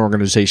think of an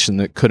organization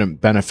that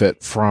couldn't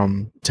benefit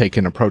from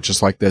taking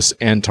approaches like this.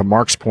 And to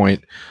Mark's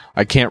point,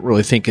 I can't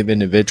really think of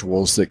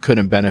individuals that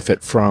couldn't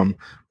benefit from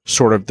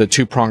sort of the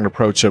two-pronged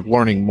approach of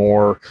learning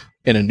more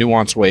in a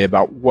nuanced way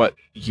about what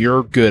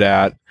you're good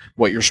at,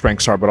 what your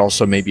strengths are, but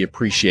also maybe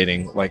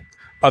appreciating like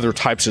other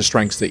types of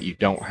strengths that you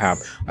don't have.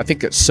 I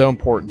think it's so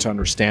important to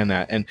understand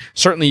that. And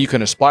certainly you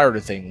can aspire to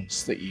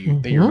things that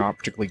you're not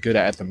particularly good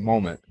at the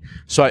moment.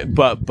 So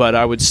but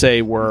I would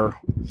say where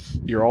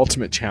your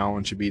ultimate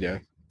challenge would be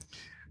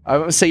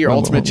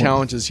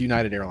challenge is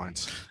United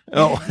Airlines.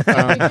 Oh,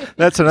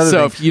 that's another thing.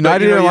 So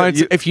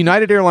if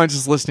United Airlines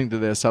is listening to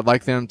this, I'd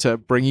like them to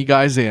bring you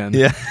guys in,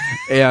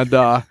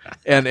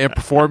 and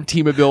perform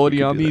team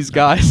ability on these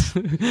guys.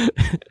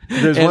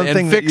 There's one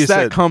thing fix that you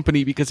said.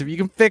 Company, because if you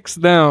can fix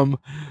them,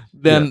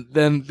 then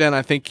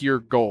I think you're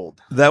gold.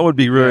 That would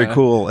be very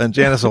cool. And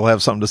Janice will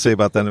have something to say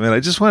about that in a minute. I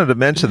just wanted to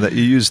mention that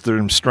you used the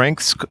term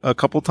strengths a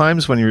couple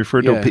times when you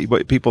referred to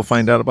what people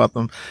find out about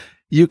them.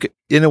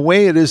 In a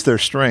way, it is their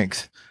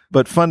strength.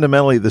 But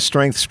fundamentally, the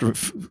strength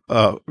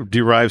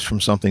derives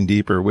from something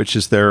deeper, which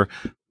is their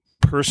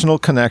personal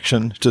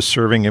connection to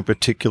serving a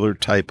particular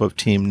type of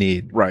team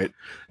need. Right.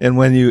 And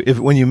when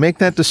you make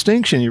that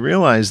distinction, you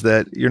realize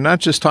that you're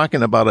not just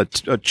talking about a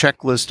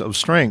checklist of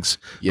strengths,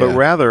 but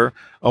rather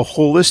a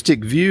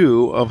holistic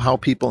view of how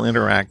people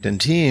interact in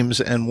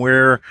teams and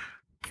where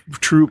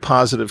true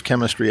positive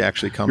chemistry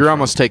actually comes from. You're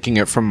almost taking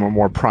it from a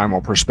more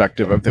primal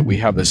perspective of that we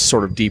have this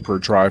sort of deeper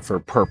drive for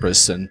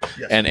purpose and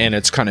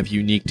it's kind of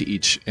unique to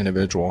each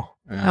individual.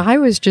 Yeah. I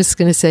was just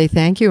going to say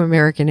thank you,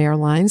 American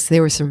Airlines.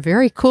 There was some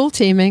very cool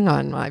teaming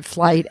on my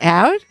flight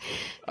out.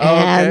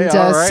 And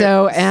all right.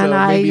 So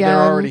maybe they're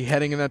already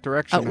heading in that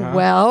direction.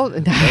 Well,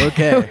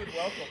 okay.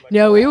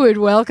 No, we would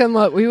welcome.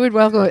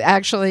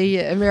 Actually,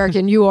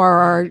 American, you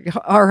are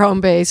our home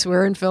base.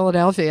 We're in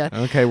Philadelphia.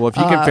 Okay, well, if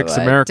you can fix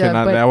American,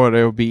 I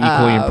would be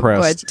equally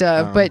impressed.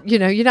 But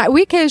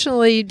we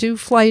occasionally do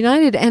Fly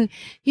United, and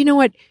you know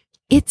what?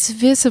 It's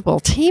visible.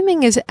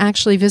 Teaming is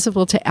actually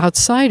visible to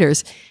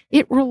outsiders.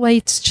 It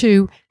relates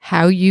to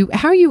how you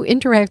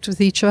interact with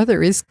each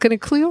other is going to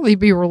clearly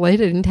be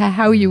related into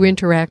how you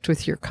interact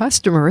with your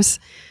customers.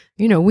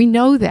 We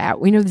know that.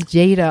 We know the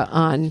data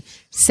on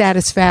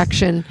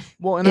satisfaction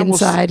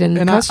inside and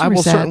customer I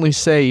will sat. certainly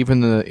say,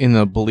 even in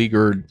the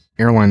beleaguered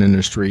airline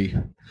industry,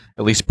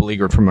 at least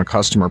beleaguered from a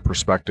customer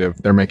perspective,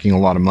 they're making a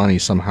lot of money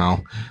somehow.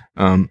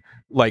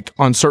 Like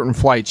on certain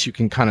flights, you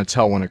can kind of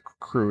tell when a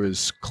crew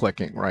is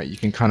clicking, right? You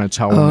can kind of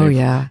tell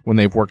when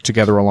they've worked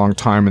together a long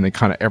time, and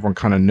everyone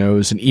kind of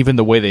knows, and even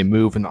the way they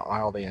move in the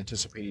aisle, they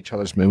anticipate each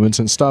other's movements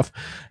and stuff.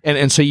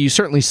 And so you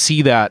certainly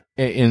see that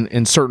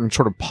in certain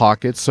sort of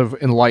pockets of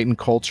enlightened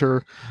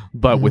culture,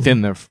 but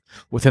within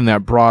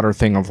that broader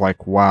thing of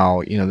like,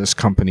 wow, this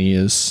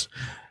company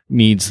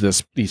needs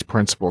these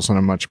principles in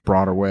a much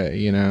broader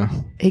way,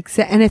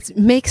 Exactly, and it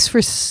makes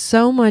for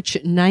so much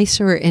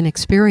nicer an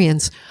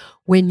experience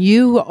when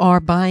you are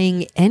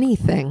buying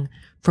anything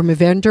from a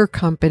vendor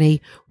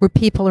company where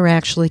people are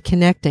actually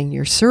connecting.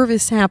 Your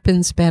service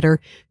happens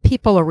better,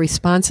 people are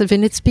responsive,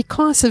 and it's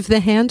because of the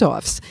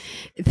handoffs.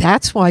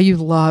 That's why you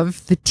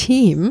love the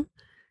team,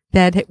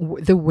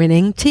 the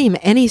winning team,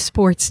 any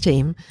sports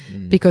team,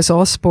 because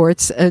all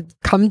sports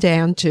come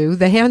down to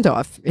the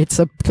handoff. It's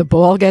the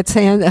ball gets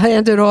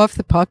handed off,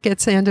 the puck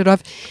gets handed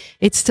off.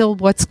 It's still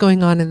what's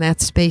going on in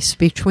that space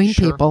between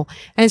people.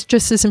 And it's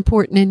just as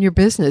important in your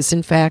business.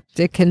 In fact,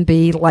 it can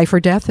be life or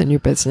death in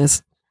your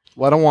business.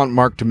 Well, I don't want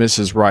Mark to miss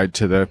his ride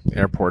to the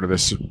airport of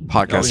this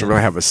podcast. We're going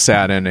to have a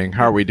sad ending.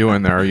 How are we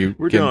doing there? Are you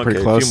getting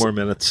pretty close? A few more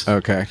minutes.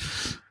 Okay.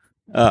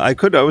 I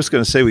was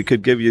going to say we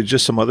could give you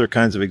just some other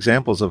kinds of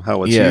examples of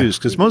how it's used,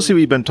 because mostly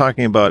we've been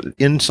talking about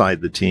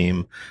inside the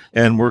team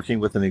and working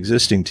with an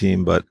existing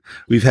team, but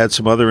we've had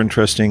some other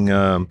interesting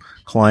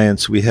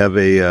clients. We have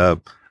a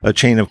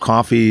chain of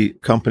coffee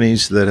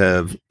companies that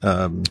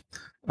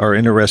are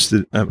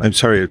interested.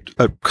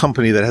 A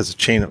company that has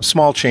a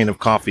small chain of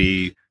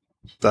coffee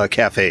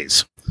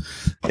cafes,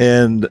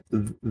 and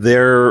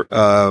they're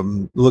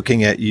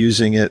looking at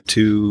using it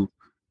to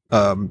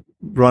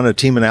run a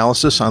team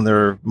analysis on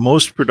their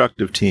most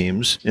productive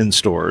teams in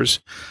stores,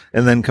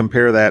 and then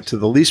compare that to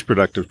the least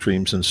productive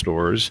teams in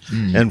stores.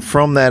 And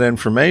from that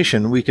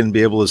information, we can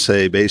be able to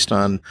say, based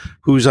on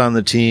who's on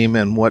the team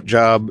and what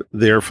job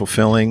they're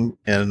fulfilling,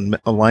 and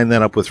align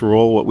that up with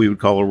what we would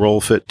call a role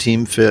fit,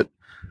 team fit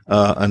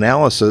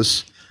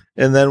analysis.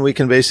 And then we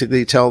can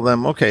basically tell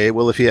them, okay,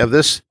 well, if you have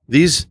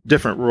these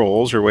different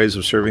roles or ways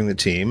of serving the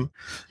team,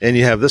 and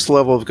you have this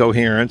level of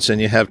coherence,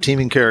 and you have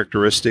teaming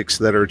characteristics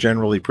that are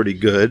generally pretty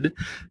good,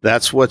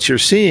 that's what you're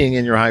seeing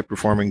in your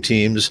high-performing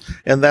teams,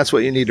 and that's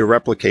what you need to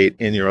replicate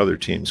in your other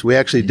teams. We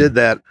actually did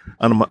that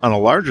on a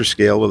larger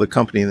scale with a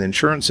company in the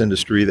insurance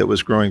industry that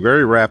was growing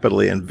very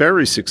rapidly and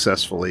very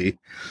successfully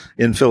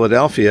in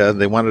Philadelphia.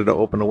 They wanted to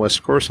open a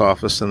West Coast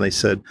office, and they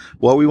said,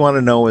 what we want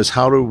to know is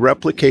how to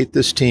replicate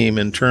this team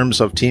in terms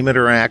of team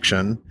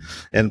interaction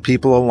and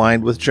people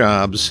aligned with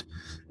jobs,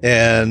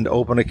 and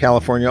open a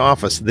California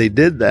office. They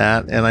did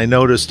that, and I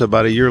noticed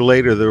about a year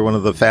later, they're one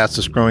of the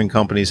fastest growing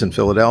companies in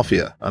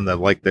Philadelphia.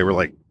 They were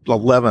like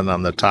 11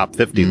 on the top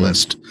 50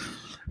 list.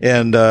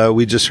 And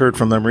we just heard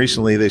from them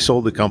recently. They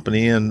sold the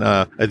company, and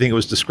I think it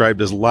was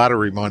described as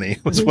lottery money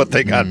was what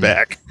they got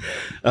back.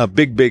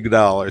 Big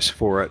dollars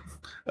for it.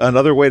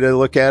 Another way to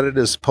look at it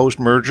is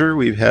post-merger.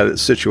 We've had a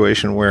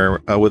situation where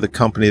with a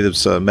company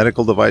that's a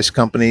medical device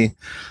company,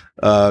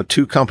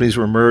 two companies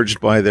were merged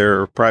by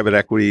their private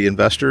equity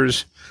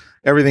investors.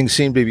 Everything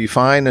seemed to be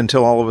fine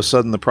until all of a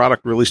sudden the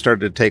product really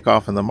started to take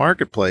off in the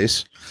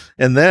marketplace.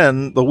 And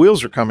then the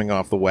wheels are coming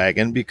off the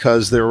wagon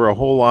because there were a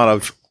whole lot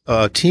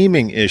of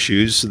teaming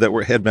issues that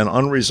had been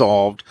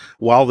unresolved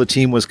while the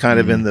team was kind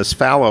of in this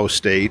fallow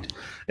state.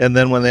 And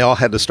then when they all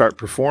had to start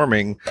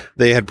performing,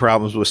 they had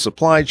problems with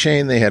supply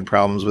chain. They had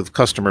problems with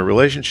customer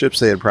relationships.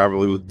 They had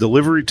problems with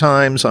delivery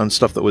times on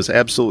stuff that was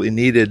absolutely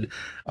needed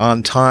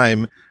on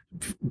time,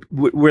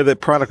 where the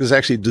product was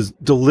actually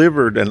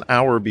delivered an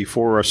hour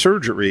before a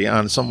surgery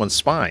on someone's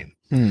spine.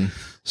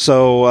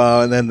 So,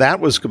 and then that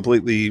was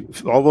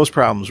all those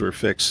problems were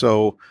fixed.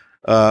 So,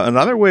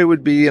 another way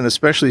would be, and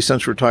especially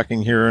since we're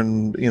talking here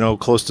in,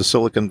 close to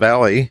Silicon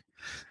Valley,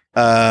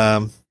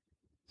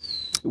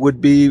 would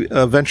be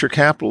a venture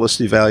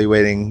capitalist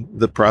evaluating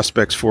the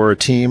prospects for a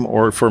team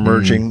or for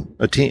merging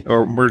a team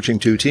or merging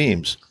two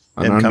teams.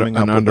 An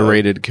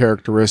underrated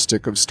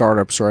characteristic of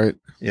startups, right?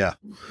 Yeah.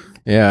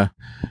 Yeah.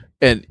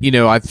 And,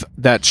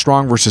 that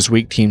strong versus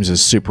weak teams is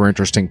a super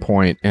interesting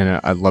point,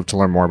 and I'd love to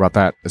learn more about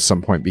that at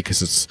some point,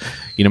 because it's,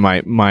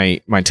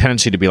 my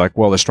tendency to be like,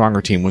 well, the stronger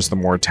team was the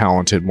more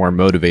talented, more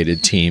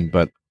motivated team,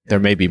 but there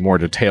may be more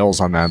details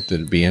on that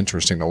that'd be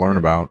interesting to learn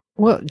about.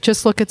 Well,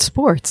 just look at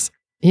sports.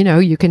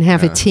 You can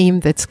have a team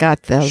that's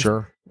got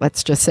the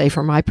let's just say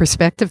from my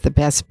perspective, the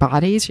best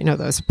bodies,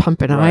 those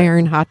pump and Right.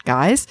 iron hot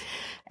guys.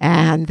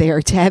 And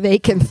they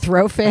can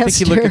throw faster. I think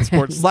you look at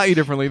sports slightly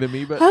differently than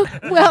me, but Oh,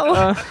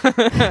 well,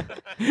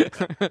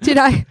 did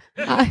I?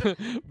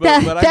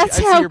 I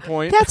see your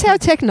point. That's how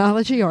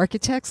technology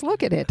architects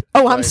look at it.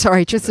 Oh, I'm Right.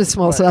 sorry, just a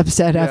small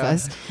subset of Yeah.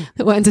 us,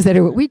 the ones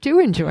that we do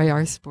enjoy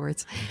our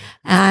sports,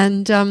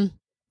 and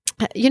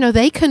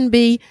they can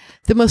be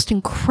the most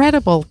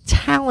incredible,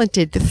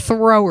 talented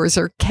throwers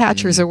or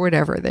catchers or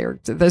whatever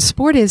the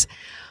sport is,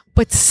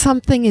 but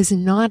something is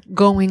not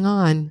going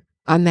on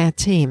that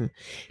team.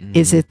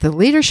 Is it the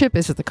leadership?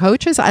 Is it the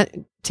coaches?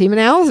 Team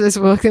analysis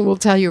will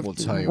tell you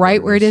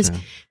right where it is. Yeah.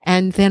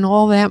 And then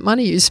all that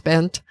money you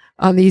spent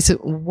on these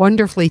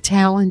wonderfully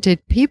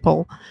talented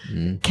people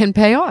can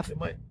pay off.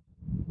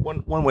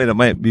 One way that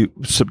might be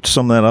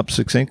sum that up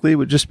succinctly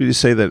would just be to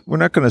say that we're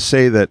not going to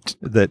say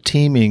that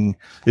teaming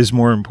is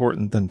more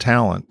important than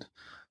talent,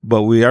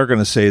 but we are going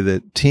to say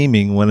that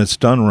teaming, when it's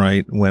done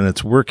right, when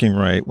it's working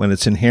right, when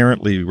it's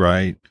inherently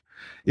right,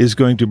 is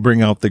going to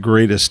bring out the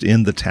greatest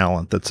in the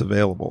talent that's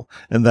available.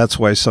 And that's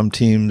why some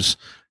teams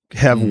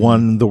have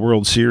won the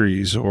World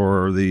Series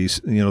or the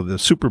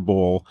Super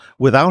Bowl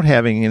without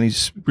having any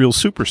real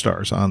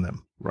superstars on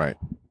them. Right.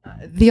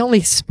 The only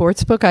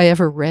sports book I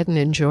ever read and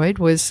enjoyed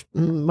was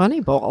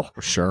Moneyball.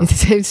 For sure.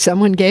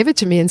 Someone gave it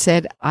to me and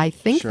said, I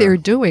think they're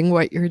doing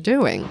what you're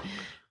doing.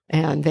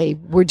 And they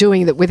were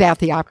doing that without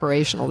the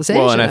operationalization.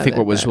 Well, and I of think it,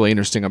 what was but- really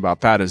interesting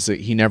about that is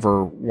that he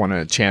never won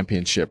a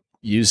championship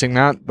using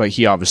that, but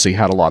he obviously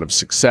had a lot of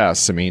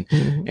success. I mean,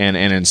 and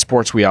in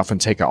sports, we often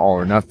take an all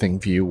or nothing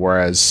view,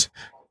 whereas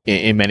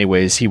in many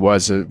ways, he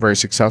was a very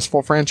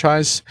successful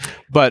franchise,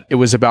 but it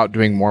was about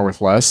doing more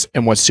with less.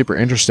 And what's super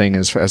interesting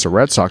is, as a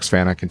Red Sox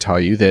fan, I can tell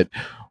you that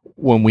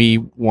when we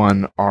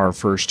won our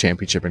first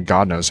championship in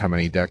God knows how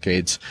many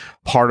decades,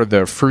 part of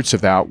the fruits of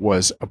that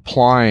was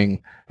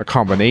applying a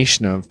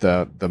combination of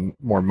the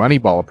more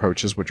Moneyball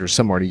approaches, which are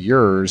similar to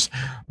yours,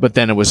 but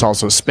then it was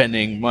also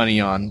spending money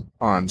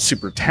on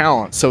super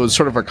talent. So it was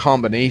sort of a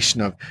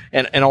combination of,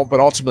 but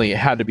ultimately it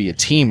had to be a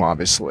team,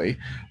 obviously.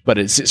 But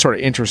it's sort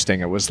of interesting.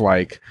 It was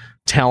like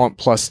talent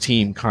plus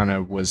team kind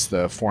of was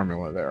the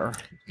formula there.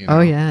 Oh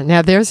yeah.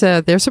 Now there's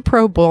a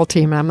pro ball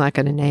team. I'm not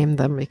going to name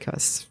them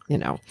because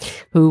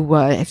who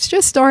has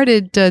just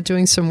started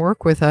doing some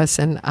work with us,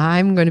 and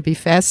I'm going to be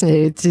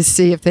fascinated to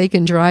see if they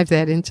can drive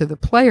that into the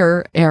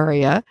player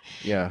area.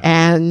 Yeah.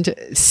 And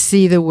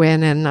see the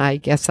win. And I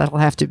guess that'll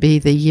have to be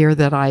the year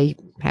that I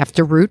have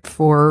to root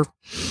for,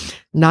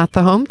 not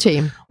the home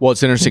team. Well,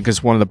 it's interesting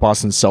because one of the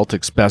Boston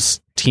Celtics'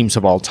 best teams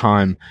of all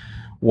time,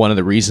 one of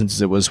the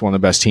reasons it was one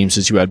of the best teams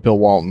is you had Bill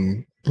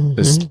Walton,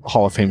 this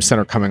Hall of Fame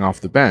center, coming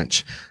off the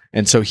bench.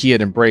 And so he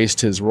had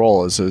embraced his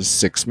role as a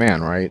sixth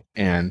man, right?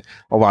 And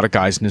a lot of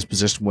guys in his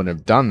position wouldn't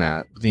have done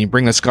that. But then you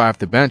bring this guy off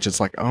the bench, it's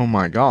like, oh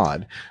my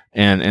God.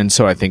 And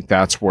so I think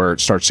that's where it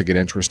starts to get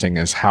interesting,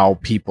 is how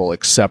people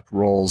accept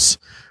roles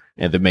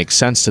and that make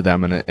sense to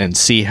them, and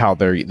see how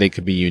they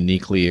could be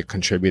uniquely a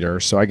contributor.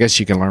 So I guess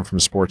you can learn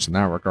from sports in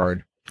that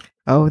regard.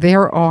 Oh,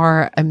 there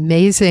are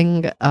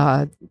amazing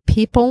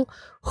people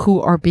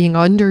who are being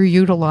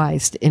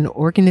underutilized in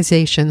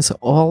organizations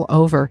all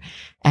over.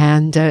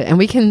 And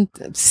we can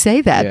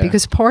say that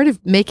because part of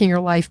making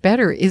your life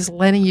better is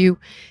letting you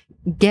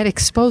get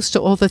exposed to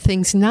all the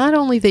things, not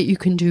only that you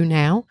can do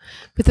now,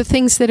 but the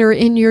things that are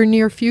in your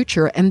near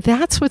future. And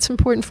that's what's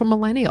important for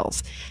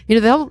millennials.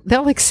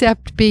 They'll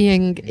accept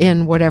being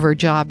in whatever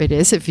job it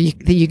is if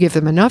you give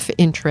them enough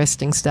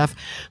interesting stuff.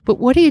 But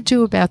what do you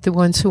do about the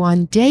ones who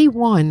on day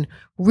one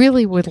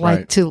really would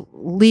like to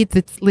lead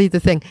the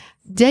thing?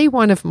 Day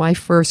one of my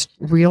first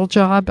real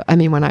job,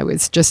 when I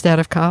was just out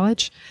of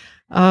college,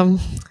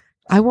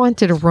 I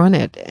wanted to run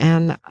it,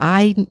 and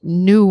I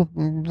knew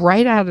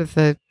right out of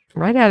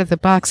the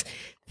box,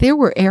 there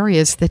were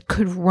areas that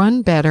could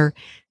run better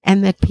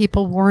and that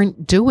people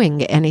weren't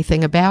doing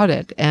anything about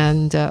it.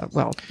 And,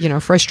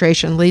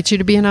 frustration leads you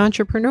to be an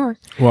entrepreneur.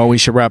 Well, we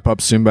should wrap up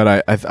soon,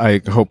 but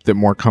I hope that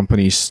more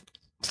companies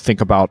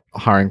think about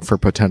hiring for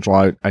potential.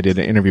 I did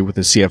an interview with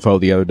the CFO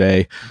the other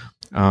day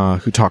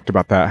who talked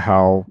about that,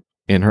 how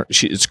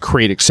it's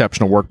create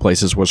exceptional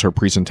workplaces was her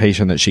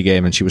presentation that she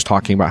gave. And she was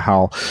talking about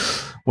how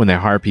when they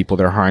hire people,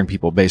 they're hiring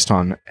people based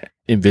on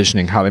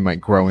envisioning how they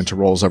might grow into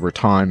roles over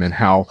time, and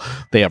how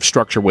they have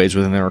structured ways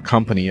within their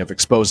company of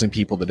exposing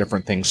people to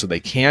different things so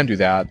they can do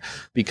that.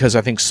 Because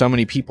I think so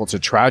many people, it's a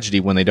tragedy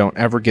when they don't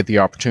ever get the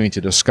opportunity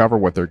to discover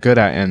what they're good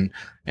at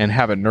and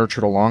have it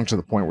nurtured along to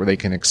the point where they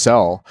can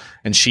excel.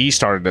 And she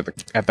started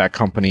at that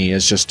company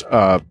as just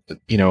a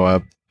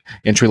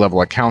entry-level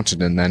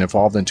accountant, and then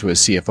evolved into a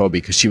CFO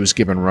because she was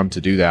given room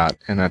to do that.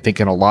 And I think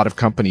in a lot of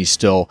companies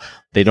still,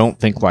 they don't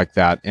think like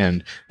that.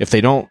 And if they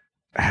don't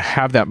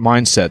have that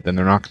mindset, then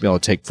they're not going to be able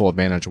to take full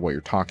advantage of what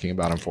you're talking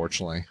about,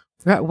 unfortunately.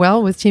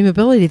 Well, with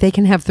Teamability, they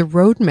can have the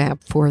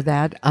roadmap for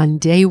that on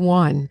day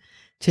one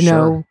to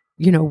know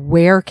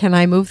where can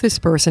I move this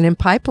person? And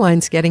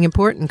pipeline's getting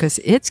important because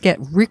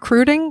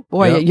recruiting.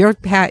 Boy, Yep. you're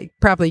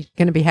probably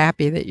going to be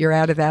happy that you're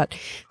out of that.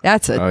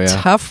 That's a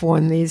tough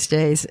one these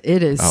days.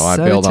 It is. Oh, I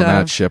so bailed tough. on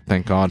that ship,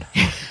 thank God.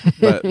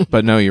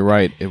 but no, you're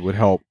right. It would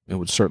help. It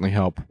would certainly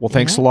help. Well,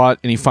 thanks a lot.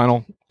 Any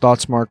final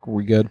thoughts, Mark? Are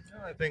we good?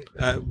 I think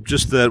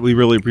just that we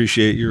really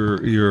appreciate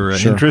your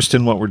Sure. interest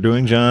in what we're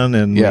doing, John,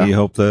 and Yeah. we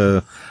hope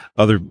the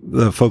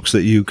folks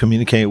that you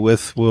communicate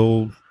with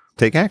will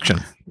take action.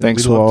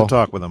 Thanks, We'd love Will. to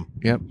talk with them.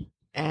 Yep.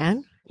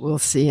 And we'll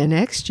see you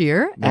next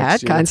year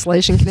Next at year.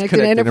 Constellation Connected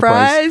Connected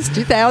Enterprise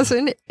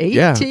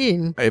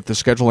 2018. If the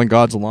scheduling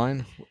gods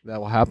align, that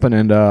will happen.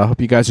 And I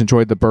hope you guys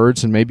enjoyed the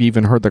birds and maybe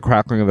even heard the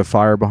crackling of the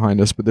fire behind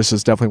us. But this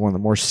is definitely one of the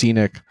more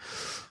scenic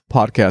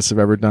podcasts I've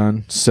ever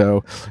done.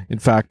 So, in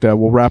fact,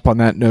 we'll wrap on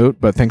that note.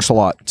 But thanks a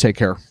lot. Take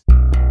care.